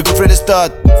pecs, on fait gonfler les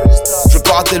stades. Je veux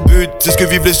pas rater le but, c'est ce que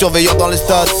vivent les surveilleurs dans les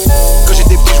stades. Quand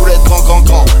j'étais petit, je voulais être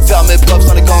grand. Faire mes preuves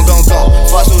sans les gants.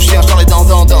 Face aux chiens, j'en ai dents.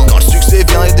 Quand le succès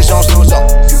vient et des gens aux gens.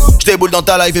 J'déboule dans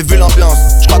ta live et vu l'ambiance,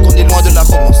 j'crois qu'on est loin de la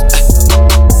romance.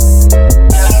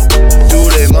 Tous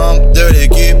les membres de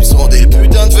l'équipe sont des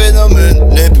putains de phénomènes.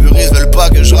 Les puristes veulent pas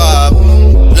que je rappe,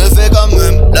 je le fais quand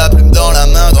même. La plume dans la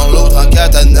main, dans l'autre un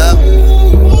katana.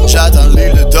 J'atteins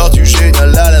l'île de tortue, j'ai dans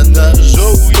la lana.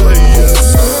 Oh yeah.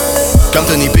 Comme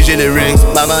Tony P, j'ai les rings,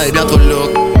 ma main est bien trop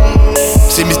lourde.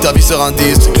 Si Mr. V sort un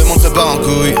 10, c'est que le monde se bat en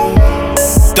couille.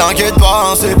 T'inquiète pas,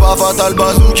 hein, c'est pas fatal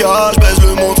bazooka. J'baisse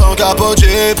le montre en capote,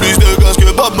 j'ai plus de gosses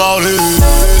que Bob Marley.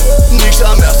 Nique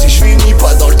sa mère si j'finis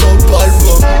pas dans le top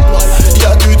album.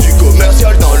 Y'a que du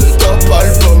commercial dans le top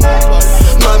album.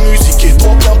 Ma musique est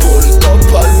trop bien pour le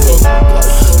top album.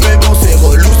 Mais bon c'est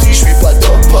relou si j'suis pas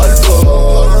top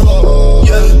album.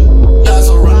 Yeah, that's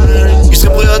alright. Ils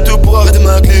seraient prêts à tout pour arrêter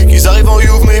ma clique. Ils arrivent en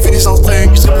youth mais ils finissent en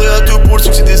string. Ils seraient prêts à tout pour le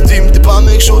succès d'estime. T'es pas un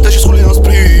mec chaud, t'as juste roulé un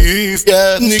spliff.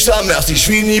 Yeah, nique sa mère si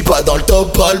j'finis pas dans le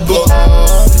top album.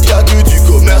 Y'a que du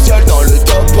commercial dans le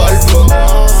top album.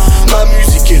 Ma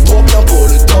musique est trop bien pour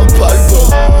le top album.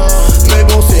 Mais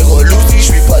bon c'est relou si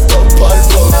j'suis pas top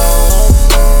album.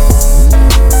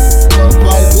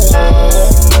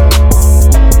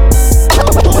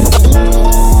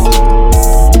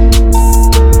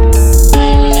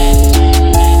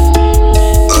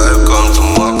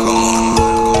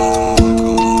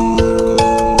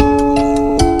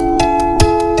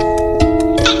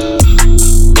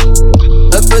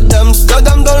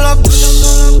 Amsterdam dans la bouche.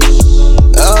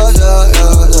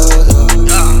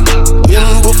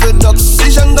 Une bouffée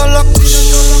d'oxygène dans la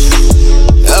couche.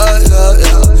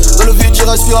 Dans le vide, tu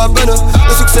respires à peine.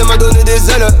 Le succès m'a donné des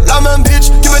ailes. La même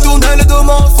bitch qui me tournait les deux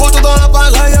mains. Photo dans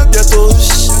l'appareil, bientôt.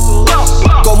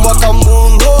 Comme moi, comme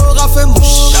mon aura fait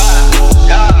mouche.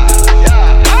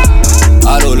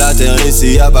 Allô, la terre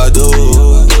ici y'a pas d'eau.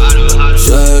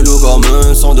 Chelou comme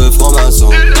un son de franc-maçon.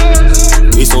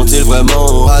 Qui sont-ils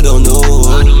vraiment? I don't know.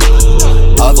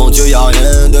 Avant Dieu y'a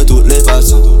rien de toutes les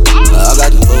façons. I got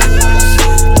the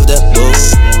tout est beau.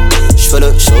 J'fais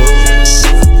le show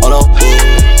en haut.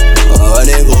 Oh elle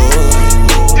est gros.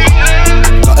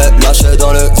 Quand elle lâche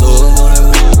dans le dos,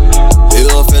 et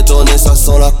on fait tourner ça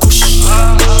sans la couche.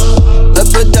 Un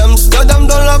peu d'Amsterdam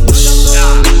dans la bouche.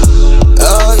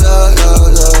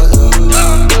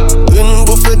 Une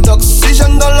bouffée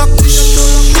d'oxygène dans la couche.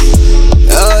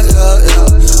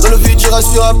 Dans le vide, tu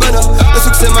respires à peine. Le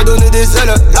succès m'a donné des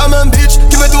ailes. La même bitch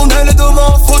qui me tournait les deux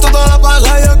mains. Photo dans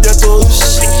l'appareil, bientôt.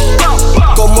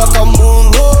 Comme moi, comme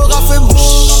mon aura fait mouche.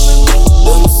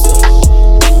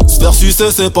 Vers succès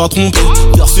c'est pas tromper,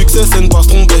 vers succès c'est ne pas se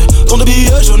tromper. Tant de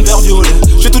billets jaune vert violet,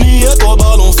 j'ai tout nié toi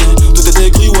balancé. Tout est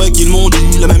écrit ouais qu'ils m'ont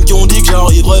dit, les mêmes qui ont dit que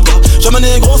j'arriverai pas. Jamais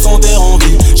négro sans terre en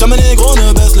vie, jamais négro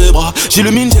ne baisse les bras.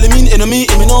 J'illumine, j'élimine, ennemi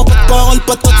imminent, pas de parole,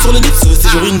 pas de tête sur les lips. Si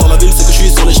je rime dans la ville c'est que je suis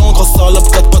sur les gens grâce à la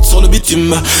 4 pattes sur le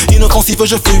bitume. Inoffensive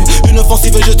je fuis, une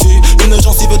offensive je tue, une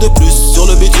gencive de plus. Sur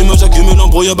le bitume j'accumule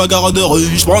embrouille bagarre de rue.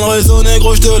 J'prends le réseau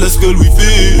négro, j'te laisse que le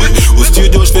wifi. Au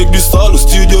studio j'fais que du sale, au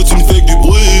studio tu me fais que du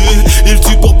bruit. Il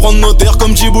tue pour prendre nos terres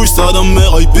comme Djibouti, ça dans mes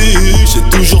IP. J'ai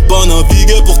toujours pas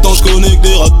navigué, pourtant je connais que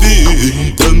des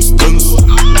rapides.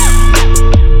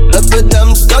 Un peu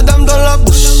d'Amsterdam dans la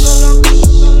bouche.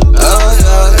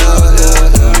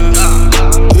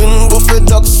 Une bouffée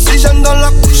d'oxygène dans la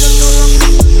couche.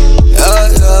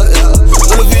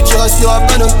 Dans le vide, tu respires à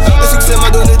peine. Le succès m'a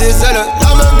donné des ailes.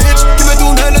 La même bitch qui me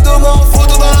tournait les deux mains.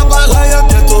 Photo dans l'appareil,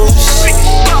 bientôt.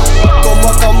 Comme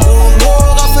moi, comme mon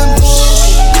aura fait mouche.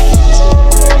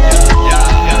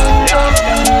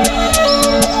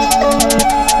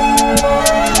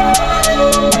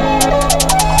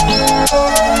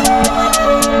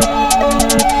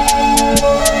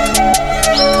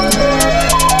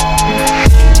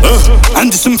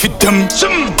 me fit them.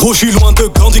 Gros, j'suis loin de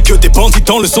Gandhi que des bandits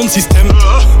dans le son de système.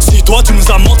 Si toi tu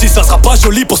nous as menti, ça sera pas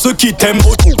joli pour ceux qui t'aiment.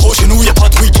 Gros, chez nous y'a pas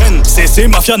de week-end, c'est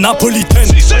mafia napolitaine.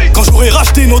 Quand j'aurai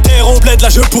racheté nos terres au bled, là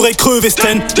je pourrais crever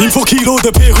Sten. Il me faut kilos de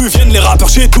péruviennes, les rappeurs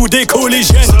chez tout des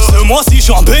collégiennes. Ce mois-ci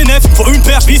j'suis en bénéf, il me faut une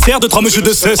paire viscère de 3 mesures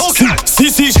de cesse.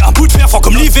 Si, j'ai un bout de fer fort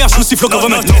comme l'hiver, je vous siffle au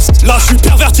government nest. Là j'suis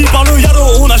perverti par le yalo,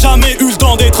 on n'a jamais eu le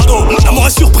temps des trados. L'amour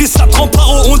est surprise, ça trempe par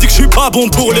haut, on dit que j'suis pas bon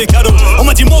pour les cadeaux. On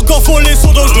m'a dit mon corps faut les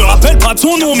sondos, je me rappelle pas de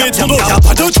son nom mais ton dos. Y'a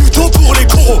pas de tuto pour les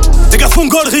coraux, des gars font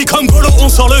gaulerie comme Golo. On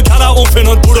sort le gala, on fait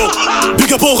notre boulot.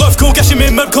 Big up aux refs qui ont caché mes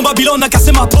meubles quand Babylone a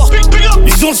cassé ma porte.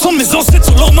 Ils ont le son de mes ancêtres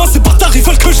sur leurs mains, c'est pas tard, ils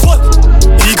veulent que je vote.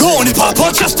 Igo, on n'est pas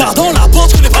potes, cherche tard dans la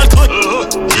porte, connais pas le code.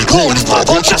 Igo, on n'est pas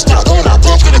potes, cherche tard dans la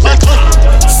porte, connais pas le code.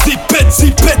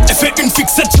 Zipette, elle fait une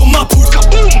fixette sur ma poule.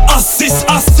 A6,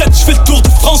 A7, j'fais le tour de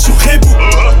France sur Rebou.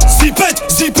 Zipette,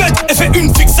 elle fait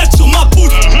une fixette sur ma poule.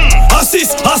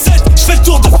 A6, A7, j'fais le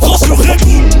tour de France sur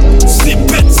Rebou.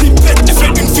 Zipette, elle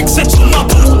fait une fixette sur ma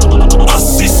poule.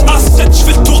 A6, A7,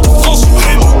 j'fais le tour de France sur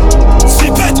Rebou.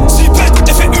 Zipette,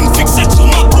 elle fait une fixette sur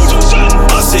ma poule.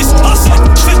 A6, A7,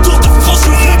 j'fais le tour de France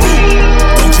sur Rebou.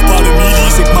 Quand tu parles mili,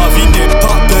 c'est que ma vie n'est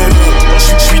pas belle.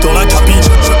 J'suis dans la cabine,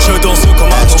 je danse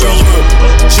comme un joyeux.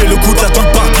 J'ai le goût de la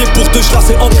tente par pied pour te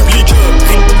chasser en public.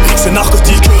 Rick, c'est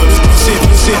narcotique.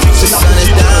 C'est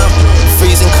narcotique.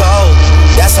 Freezing cold,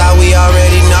 that's how we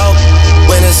already know.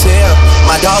 Winter's here,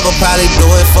 my dog will probably do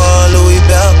it for Louis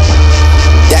Bell.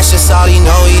 That's just all he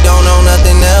know, he don't know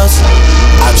nothing else.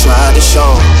 I tried to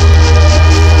show him.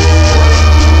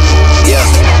 Yeah,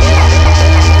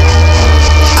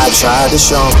 I tried to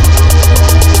show him.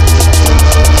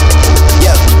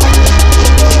 Yeah.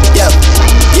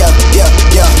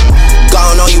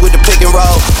 Gone on you with the pick and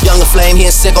roll. Younger flame, he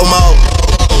in sicko mode.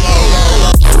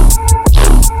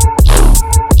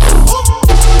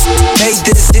 Make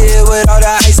this deal with all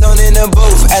the ice on in the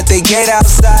booth. At the gate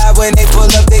outside, when they pull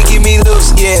up, they give me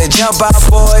loose. Yeah, jump out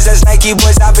boys, that's Nike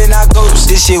boys hopping our goose.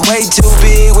 This shit way too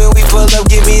big, when we pull up,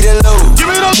 give me the loot.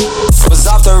 Was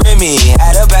off the Remy,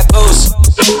 had up at Boost.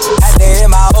 Had to hit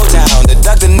my old town to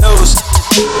duck the news.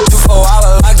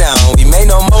 2-4-hour lockdown, we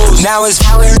made no moves. Now it's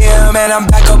 4 a.m. and I'm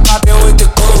back up popping with the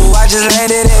crew. I just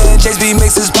landed in, Chase B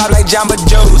mixes pop like Jamba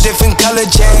Joe's. Different color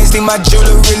chains, think my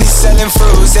jeweler really selling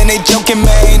fruits. And they joking,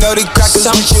 man, know they crackers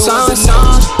with you.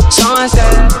 Someone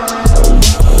said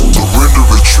surrender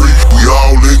retreat, we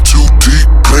all in too deep.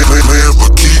 Playing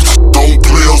for keeps, don't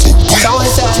play us a week.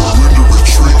 Surrender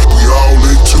retreat, we all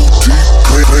in too deep.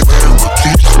 Playing for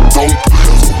keeps, don't play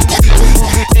us a week.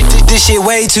 This shit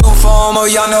way too formal,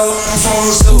 y'all know I'm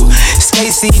from suit.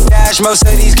 Stacy Dash, most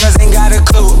of these girls ain't got a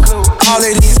clue. All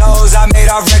of these hoes I made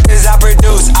off records I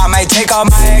produce. I might take all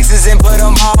my exes and put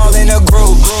them all in a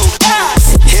group.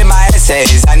 Hit my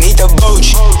essays, I need the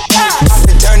booch. About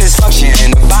to turn this function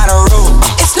into Bonnaroo.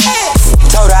 It's lit.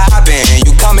 Told her hop in,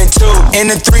 you coming too.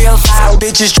 In the 305,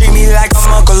 bitches treat me like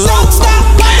I'm Uncle Luke.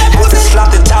 Had to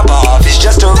slop the top off, it's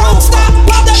just a roof.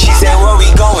 She said where we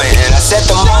going, and I said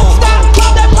the moon.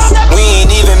 We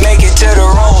ain't even make it to the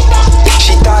room.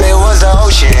 She thought it was the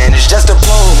ocean, it's just a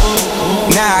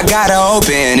plume. Now I gotta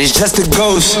open, it's just a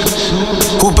ghost.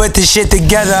 Who put this shit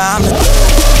together? I'm the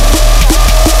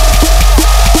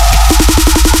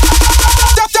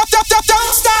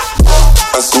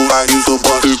That's who I used to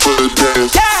bust it for the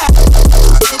dance.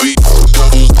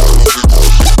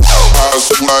 That's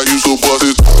who I used to bust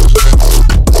it.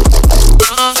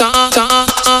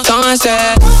 Someone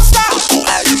said that's who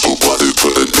I used to bust it for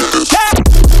the dance.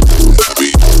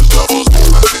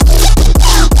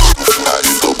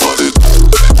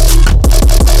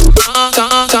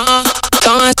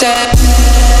 Someone said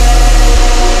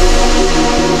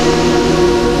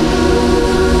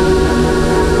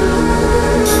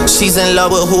she's in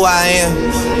love with who I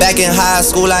am. Back in high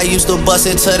school, I used to bust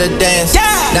it to the dance.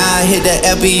 Now I hit the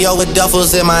FBO with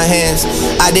duffels in my hands.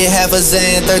 I did half a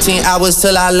Zan, 13 hours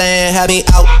till I land. Had me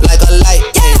out like a light,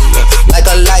 like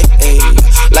a light,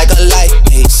 like a light.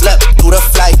 Slept through the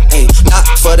flight, not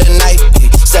for the night.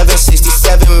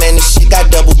 767, man, this shit got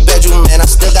double bedroom, man. I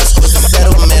still got screws to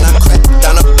settle, man. I cracked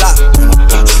down the block,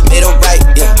 made a right,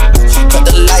 yeah. Cut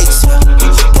the lights,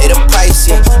 pay the price,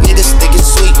 yeah. Niggas think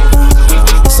it's sweet,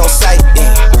 it's on sight,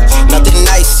 yeah. Nothing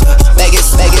nice, yeah.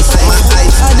 Vegas, like my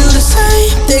ice. I do the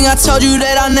same thing I told you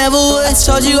that I never would. I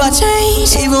told you I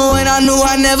changed, even when I knew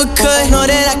I never could. Know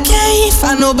that I can't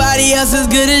find nobody else as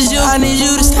good as you. I need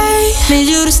you to stay, need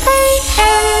you to stay.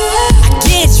 I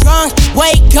get drunk,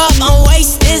 wake up, I'm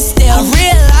wasted still. I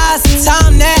realize the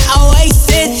time that I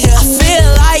wasted here. I feel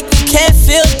like you can't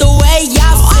feel the way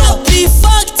I feel. I'll be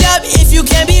fucked up if you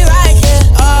can't be right here.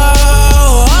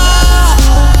 Oh, oh,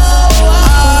 oh,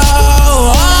 oh.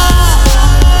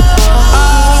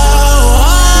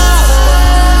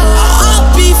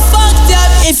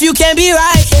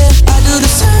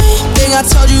 I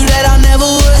told you that I never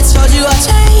would. I told you I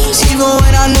changed, even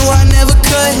when I knew I never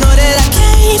could. Know that I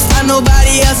can't find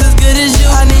nobody else as good as you.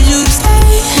 I need you to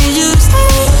stay, need you to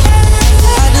stay.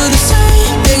 I do the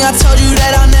same thing, I told you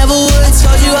that I never would. I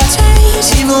told you I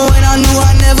changed, even when I knew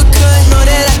I never could. Know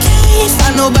that I can't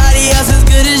find nobody else as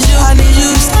good as you. I need you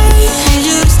to stay, need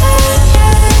you to stay.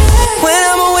 When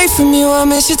I'm away from you, I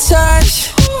miss your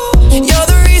touch. You're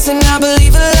the reason I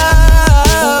believe in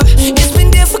love. It's been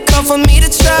difficult for me to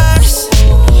trust,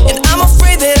 and I'm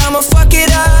afraid that I'ma fuck it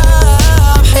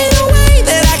up. Ain't no way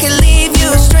that I can leave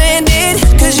you stranded,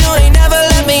 cause you ain't never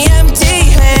left me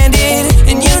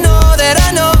empty-handed. And you know that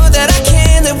I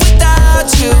can't live without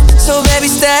you. So baby,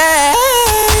 stay.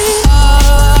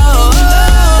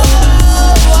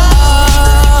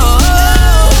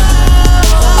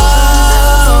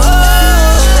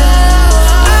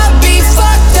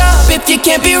 You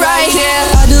can't be right here.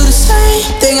 I do the same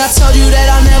thing, I told you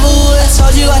that I never would. I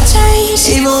told you I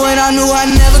changed, even when I knew I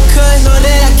never could. Know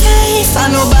that I can't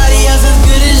find nobody else as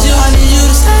good as you. I need you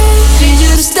to stay, need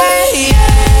you to stay, yeah.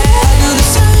 I do the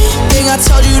same thing, I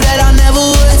told you that I never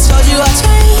would. I told you I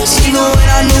changed, even when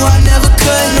I knew I never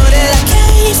could. Know that I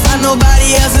can't find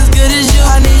nobody else as good as you.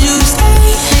 I need you to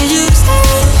stay, need you to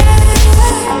stay, yeah.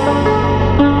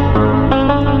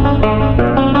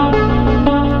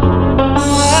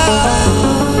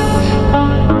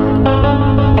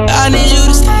 I need you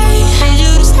to stay, need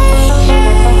you to stay.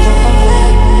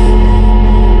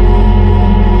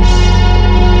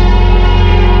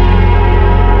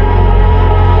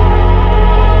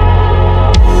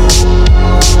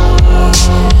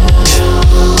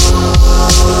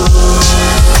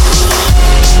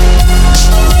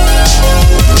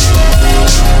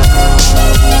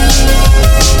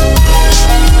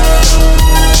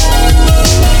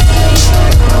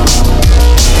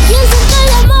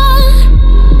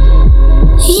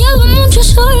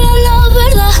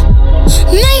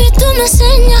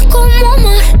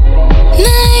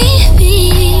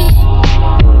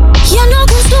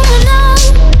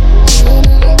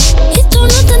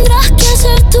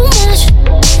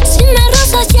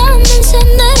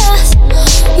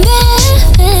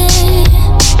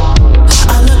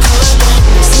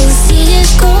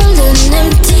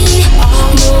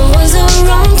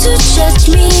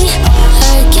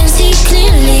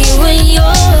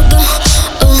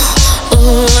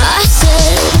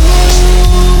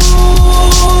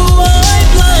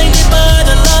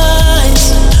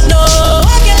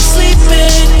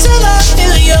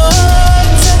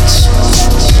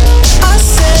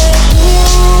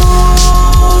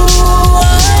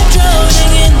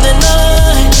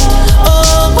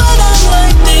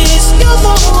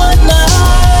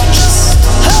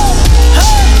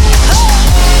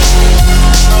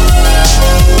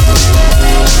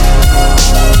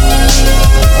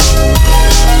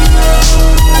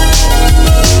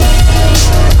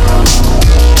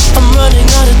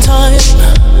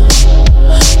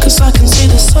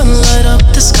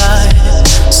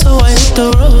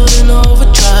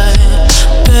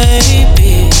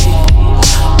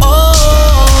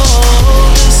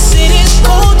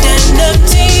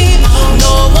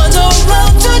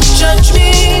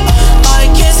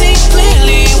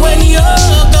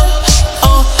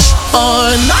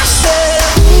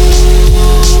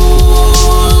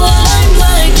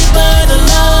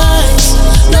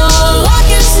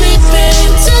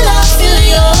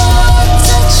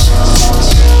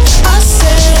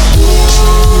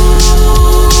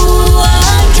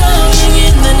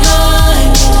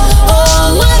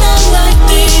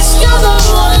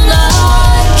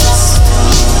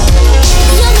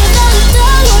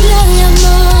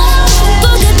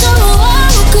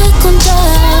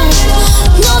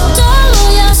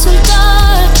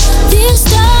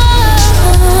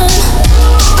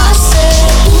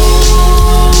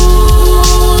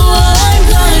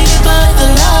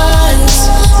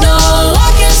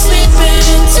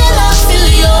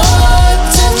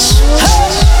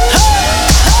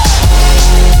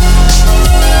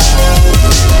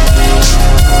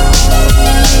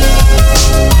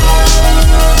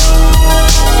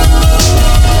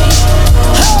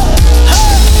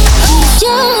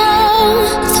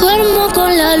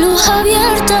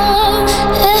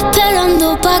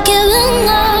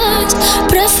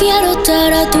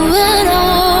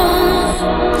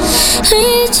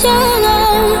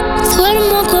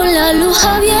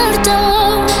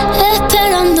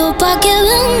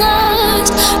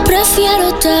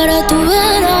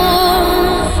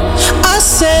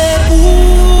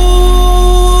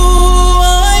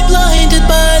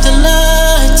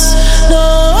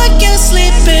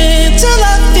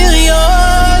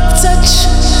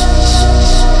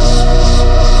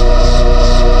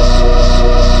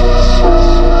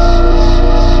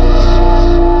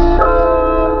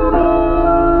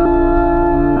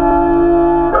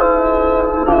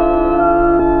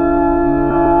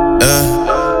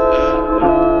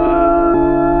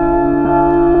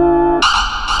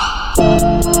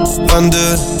 22,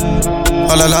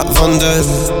 oh là là, 22.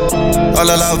 Oh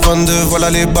là là, 22, voilà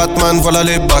les Batman, voilà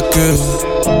les backers.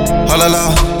 Oh là là,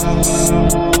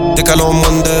 décalons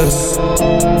moins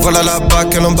de. Voilà la bac,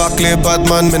 elle embarque les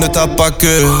Batman, mais ne tape pas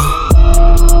que.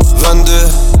 22,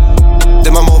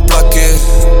 des mamans plaquées.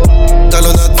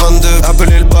 Talonnade 22,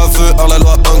 appelez le baveux, hors la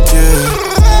loi enquête.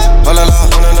 Oh là là,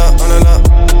 oh là là, oh là là.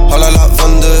 Oh là là,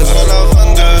 22,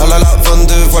 oh là là,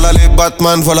 22, voilà les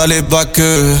Batman, voilà les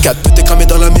backers. 4 t'es cramé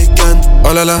dans la mécane,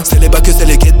 oh là là, c'est les backers, c'est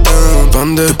les guettins.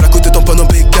 22, te plaques ou te tamponnent en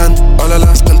bécane, oh là là,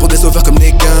 se prennent pour des sauveurs comme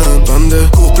les gants. 22,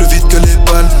 cours plus vite que les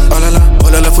balles, oh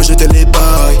là là, faut jeter les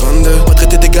bails. 22, pas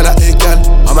traiter d'égal à égal,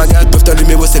 oh my god, peuvent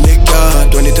t'allumer, ouais c'est légal.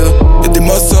 22, y'a des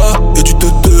massas, y'a du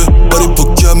teuteux, à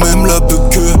l'époque y'a même la beuque.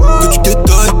 Que tu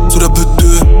détailles sous la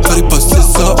beuteux, fallait passer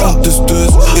ça en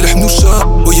testeuse. Y'a les hnouchas,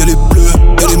 oh y'a les bleus,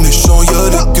 y'a les méchants, y'a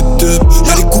les que-tubs,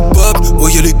 y'a les coupables, oh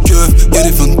y'a les keufs, y'a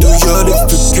les 22, y'a les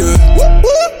fuckeux.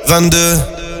 22,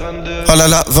 oh là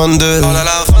là, 22, oh là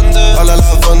là, 22, oh là là,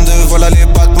 22, voilà les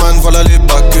Batman, voilà les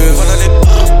backers.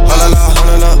 Oh là là, oh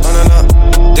là là, oh là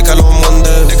là, décalons moins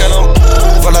de.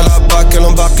 Voilà la bac, elle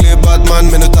embarque les Batman,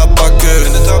 mais ne tape pas que.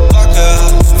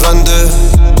 22,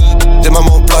 des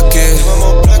mamans plaquées.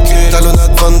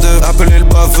 Talonnade 22, appelez le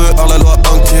baveux, hors la loi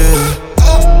enquête.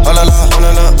 Oh là là, oh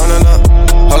là là, oh là là.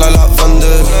 Oh là là, 22,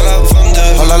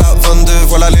 oh là là, 22,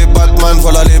 voilà les Batman,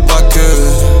 voilà les backers.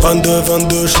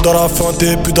 22, j'suis dans la feinte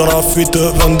et puis dans la fuite.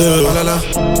 22, oh là là.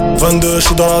 22,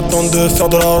 j'suis dans l'attente de faire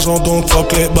de l'argent, donc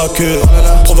fuck les backers.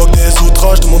 Provoque des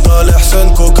outrages, demande à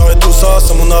l'Hersen, coca et tout ça,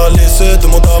 ça m'en a laissé.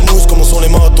 Demande à Mousse comment sont les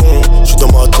matons. J'suis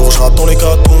dans ma tour, j'rattends les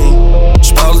catons.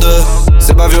 J'parle de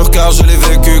ces bavures car je l'ai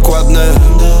vécu, quoi de neuf.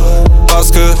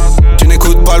 Parce que tu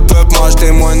n'écoutes pas le peuple, moi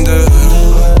j'témoigne de.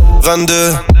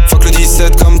 22, fuck le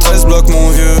 17 comme 13 blocs mon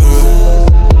vieux.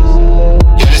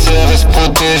 Y'a les services,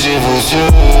 protégez vos yeux.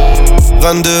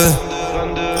 22,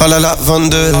 oh là là,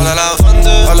 22, oh là là, 22,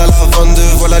 oh là là, 22,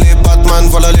 voilà les Batman,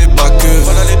 voilà les backers.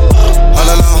 Oh là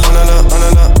là, oh là là, oh là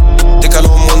là,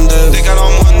 décalons moins de.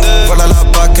 Voilà la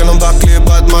bac, elle embarque les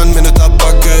Batman, mais ne tape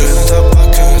pas que.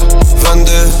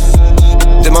 22,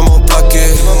 des mamans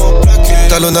plaquées.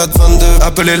 Talonnade 22,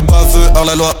 appelez le baveux, hors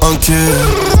la loi enquête.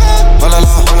 Oh là là,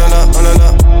 oh là là, oh là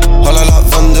là, oh là là,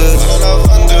 22,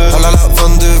 oh là là,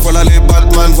 22, voilà les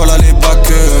Batman, voilà les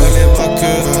backers.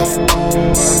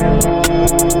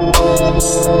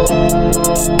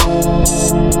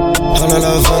 Oh là là,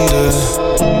 22,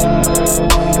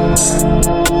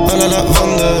 oh là là,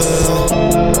 22,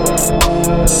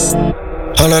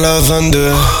 oh là là,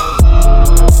 22.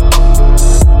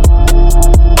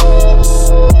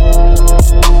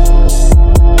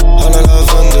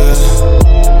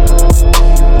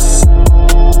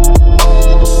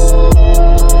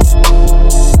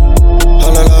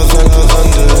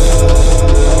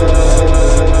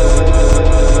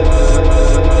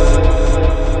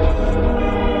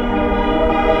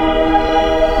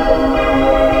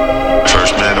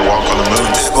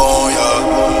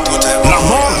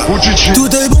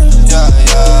 Tout est bon,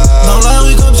 dans la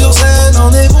rue comme sur scène,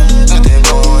 on est bon.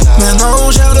 Maintenant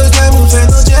on gère le game, on fait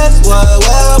nos jets. Ouais,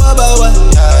 bah ouais.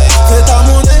 Fais ta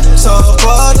monnaie,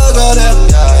 sors-toi de la galère.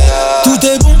 Tout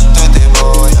est bon,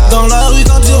 dans la rue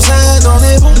comme sur scène, on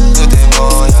est bon.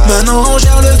 Maintenant on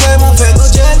gère le game, on fait nos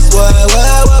jets. Ouais,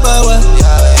 bah ouais.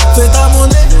 Fais ta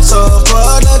monnaie,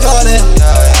 sors-toi de la galère.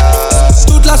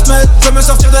 Toute la semaine, je veux me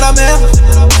sortir de la mer.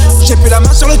 J'ai plus la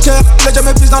main sur le cœur, le diable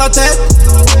me pisse dans la tête.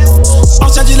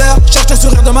 Ancien dealer, cherche le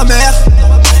sourire de ma mère.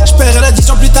 J'paierai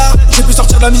l'addition plus tard, j'ai pu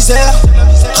sortir de la misère.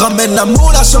 Ramène la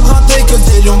moula sur un thé que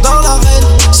des lions dans l'arène.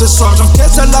 Ce soir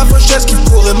j'encaisse à la faucheuse qui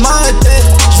pourrait m'arrêter.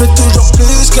 J'veux toujours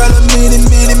plus que le mini.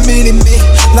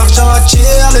 L'argent attire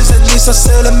les ennemis, ça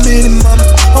c'est le minimum.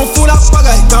 On fout la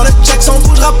pagaille dans le check, on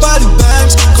bougera pas du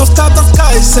Banks. Grosse tape dans le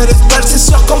sky, c'est le spell, c'est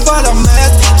sûr qu'on va leur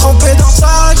mettre. Trempé dans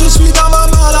ça, je suis dans ma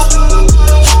mala.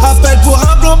 Appel pour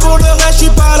un plan, pour le reste, j'suis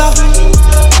pas là.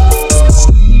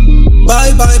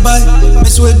 Bye, mes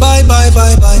souhaits, bye.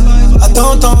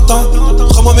 Attends,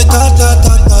 rends-moi mes tal.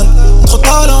 Trop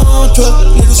talentueux,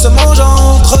 les loups se mangent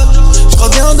entre eux.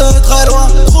 J'reviens de très loin,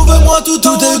 trouve-moi tout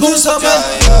est bon, ça met.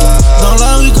 Dans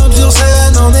la rue comme sur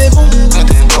scène, on est bon.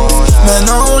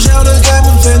 Maintenant on gère le game,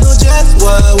 on fait nos jets.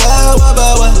 Ouais,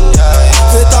 bah ouais.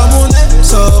 Fais ta monnaie,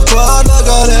 sors-toi de la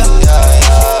galère.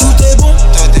 Tout est bon,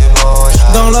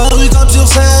 dans la rue comme sur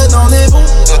scène, on est bon.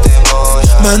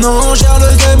 Maintenant on gère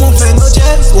le game, on fait nos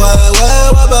jets. Ouais,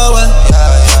 bah ouais.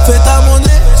 Fais ta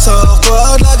monnaie,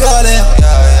 sors-toi de la galère.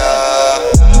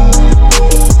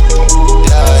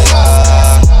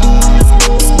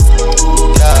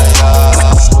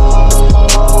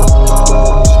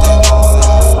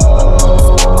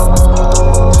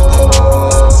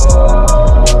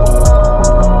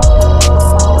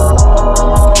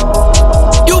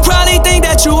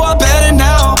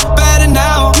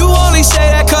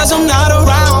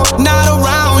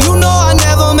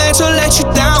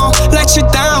 let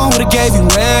you down. Would've gave you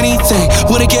anything,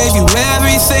 would've gave you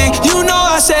everything. You know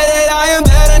I said that I am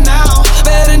better now,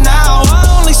 better now.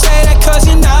 I only say that cause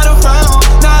you're not around,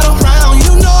 not around.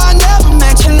 You know I never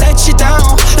meant to let you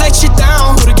down, let you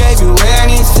down. Would've gave you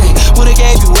anything, would've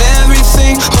gave you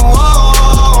everything.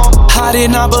 Oh, I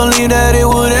did not believe that it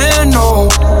would end, no.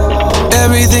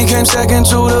 Everything came second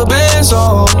to the Benz,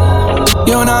 oh.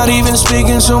 You're not even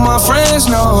speaking to my friends,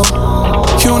 no.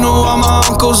 You knew all my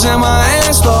uncles and my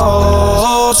aunts,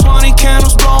 though. 20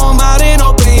 candles, blow 'em out and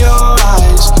open your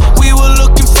eyes. We were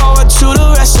looking forward to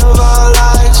the rest of our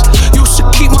lives. Used to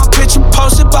keep my picture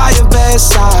posted by your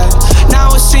bedside.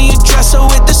 Now I see you dresser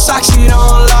with the socks you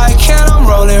don't like. And I'm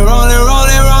rolling, rolling,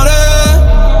 rolling, rolling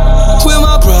with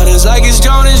my brothers like it's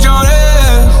Jonas,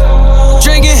 Jonas.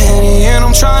 Drinking Henny and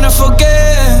I'm trying to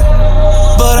forget,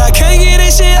 but I can't get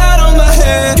this shit out of my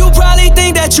head. You probably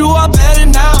think that you are better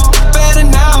now, better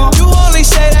now. You only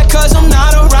say that cause I'm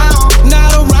not around,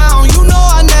 not around. You know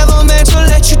I never meant to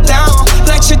let you down,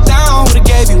 let you down. Would've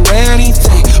gave you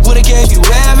anything, would've gave you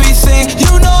everything.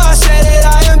 You know I said that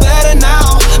I am better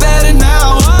now, better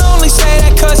now. I only say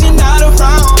that cause you're not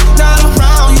around, not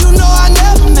around. You know I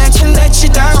never meant to let you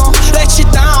down, let you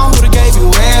down. Would've gave you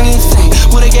anything,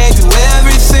 would've gave you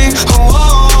everything.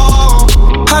 Oh,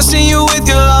 I seen you with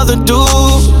your other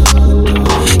dude.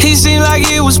 He seemed like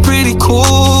it was pretty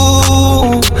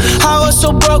cool. I was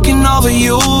so broken over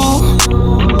you.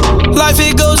 Life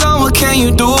it goes on, what can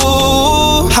you do?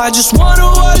 I just wonder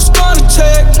what it's gonna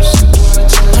take.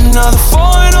 Another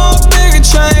foreign or a bigger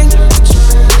change.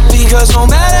 Because no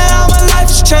matter how my life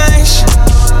has changed,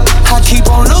 I keep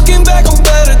on looking back on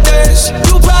better days.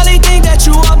 You probably think that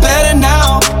you are better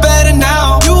now, better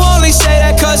now. You only say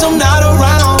that cause I'm not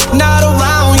around, not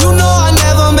around. You know I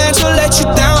never meant to let you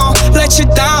down, let you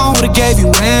down. Would've gave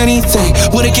you anything,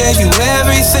 would've gave you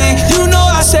everything. You know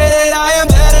I say that I am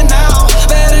better now,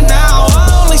 better now. I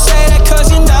only say that cause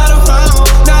you're not around,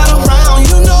 not around.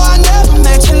 You know I never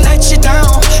meant to let you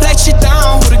down, let you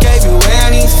down. Would've gave you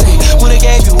anything, would've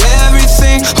gave you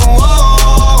everything.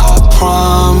 Oh, I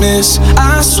promise,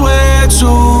 I swear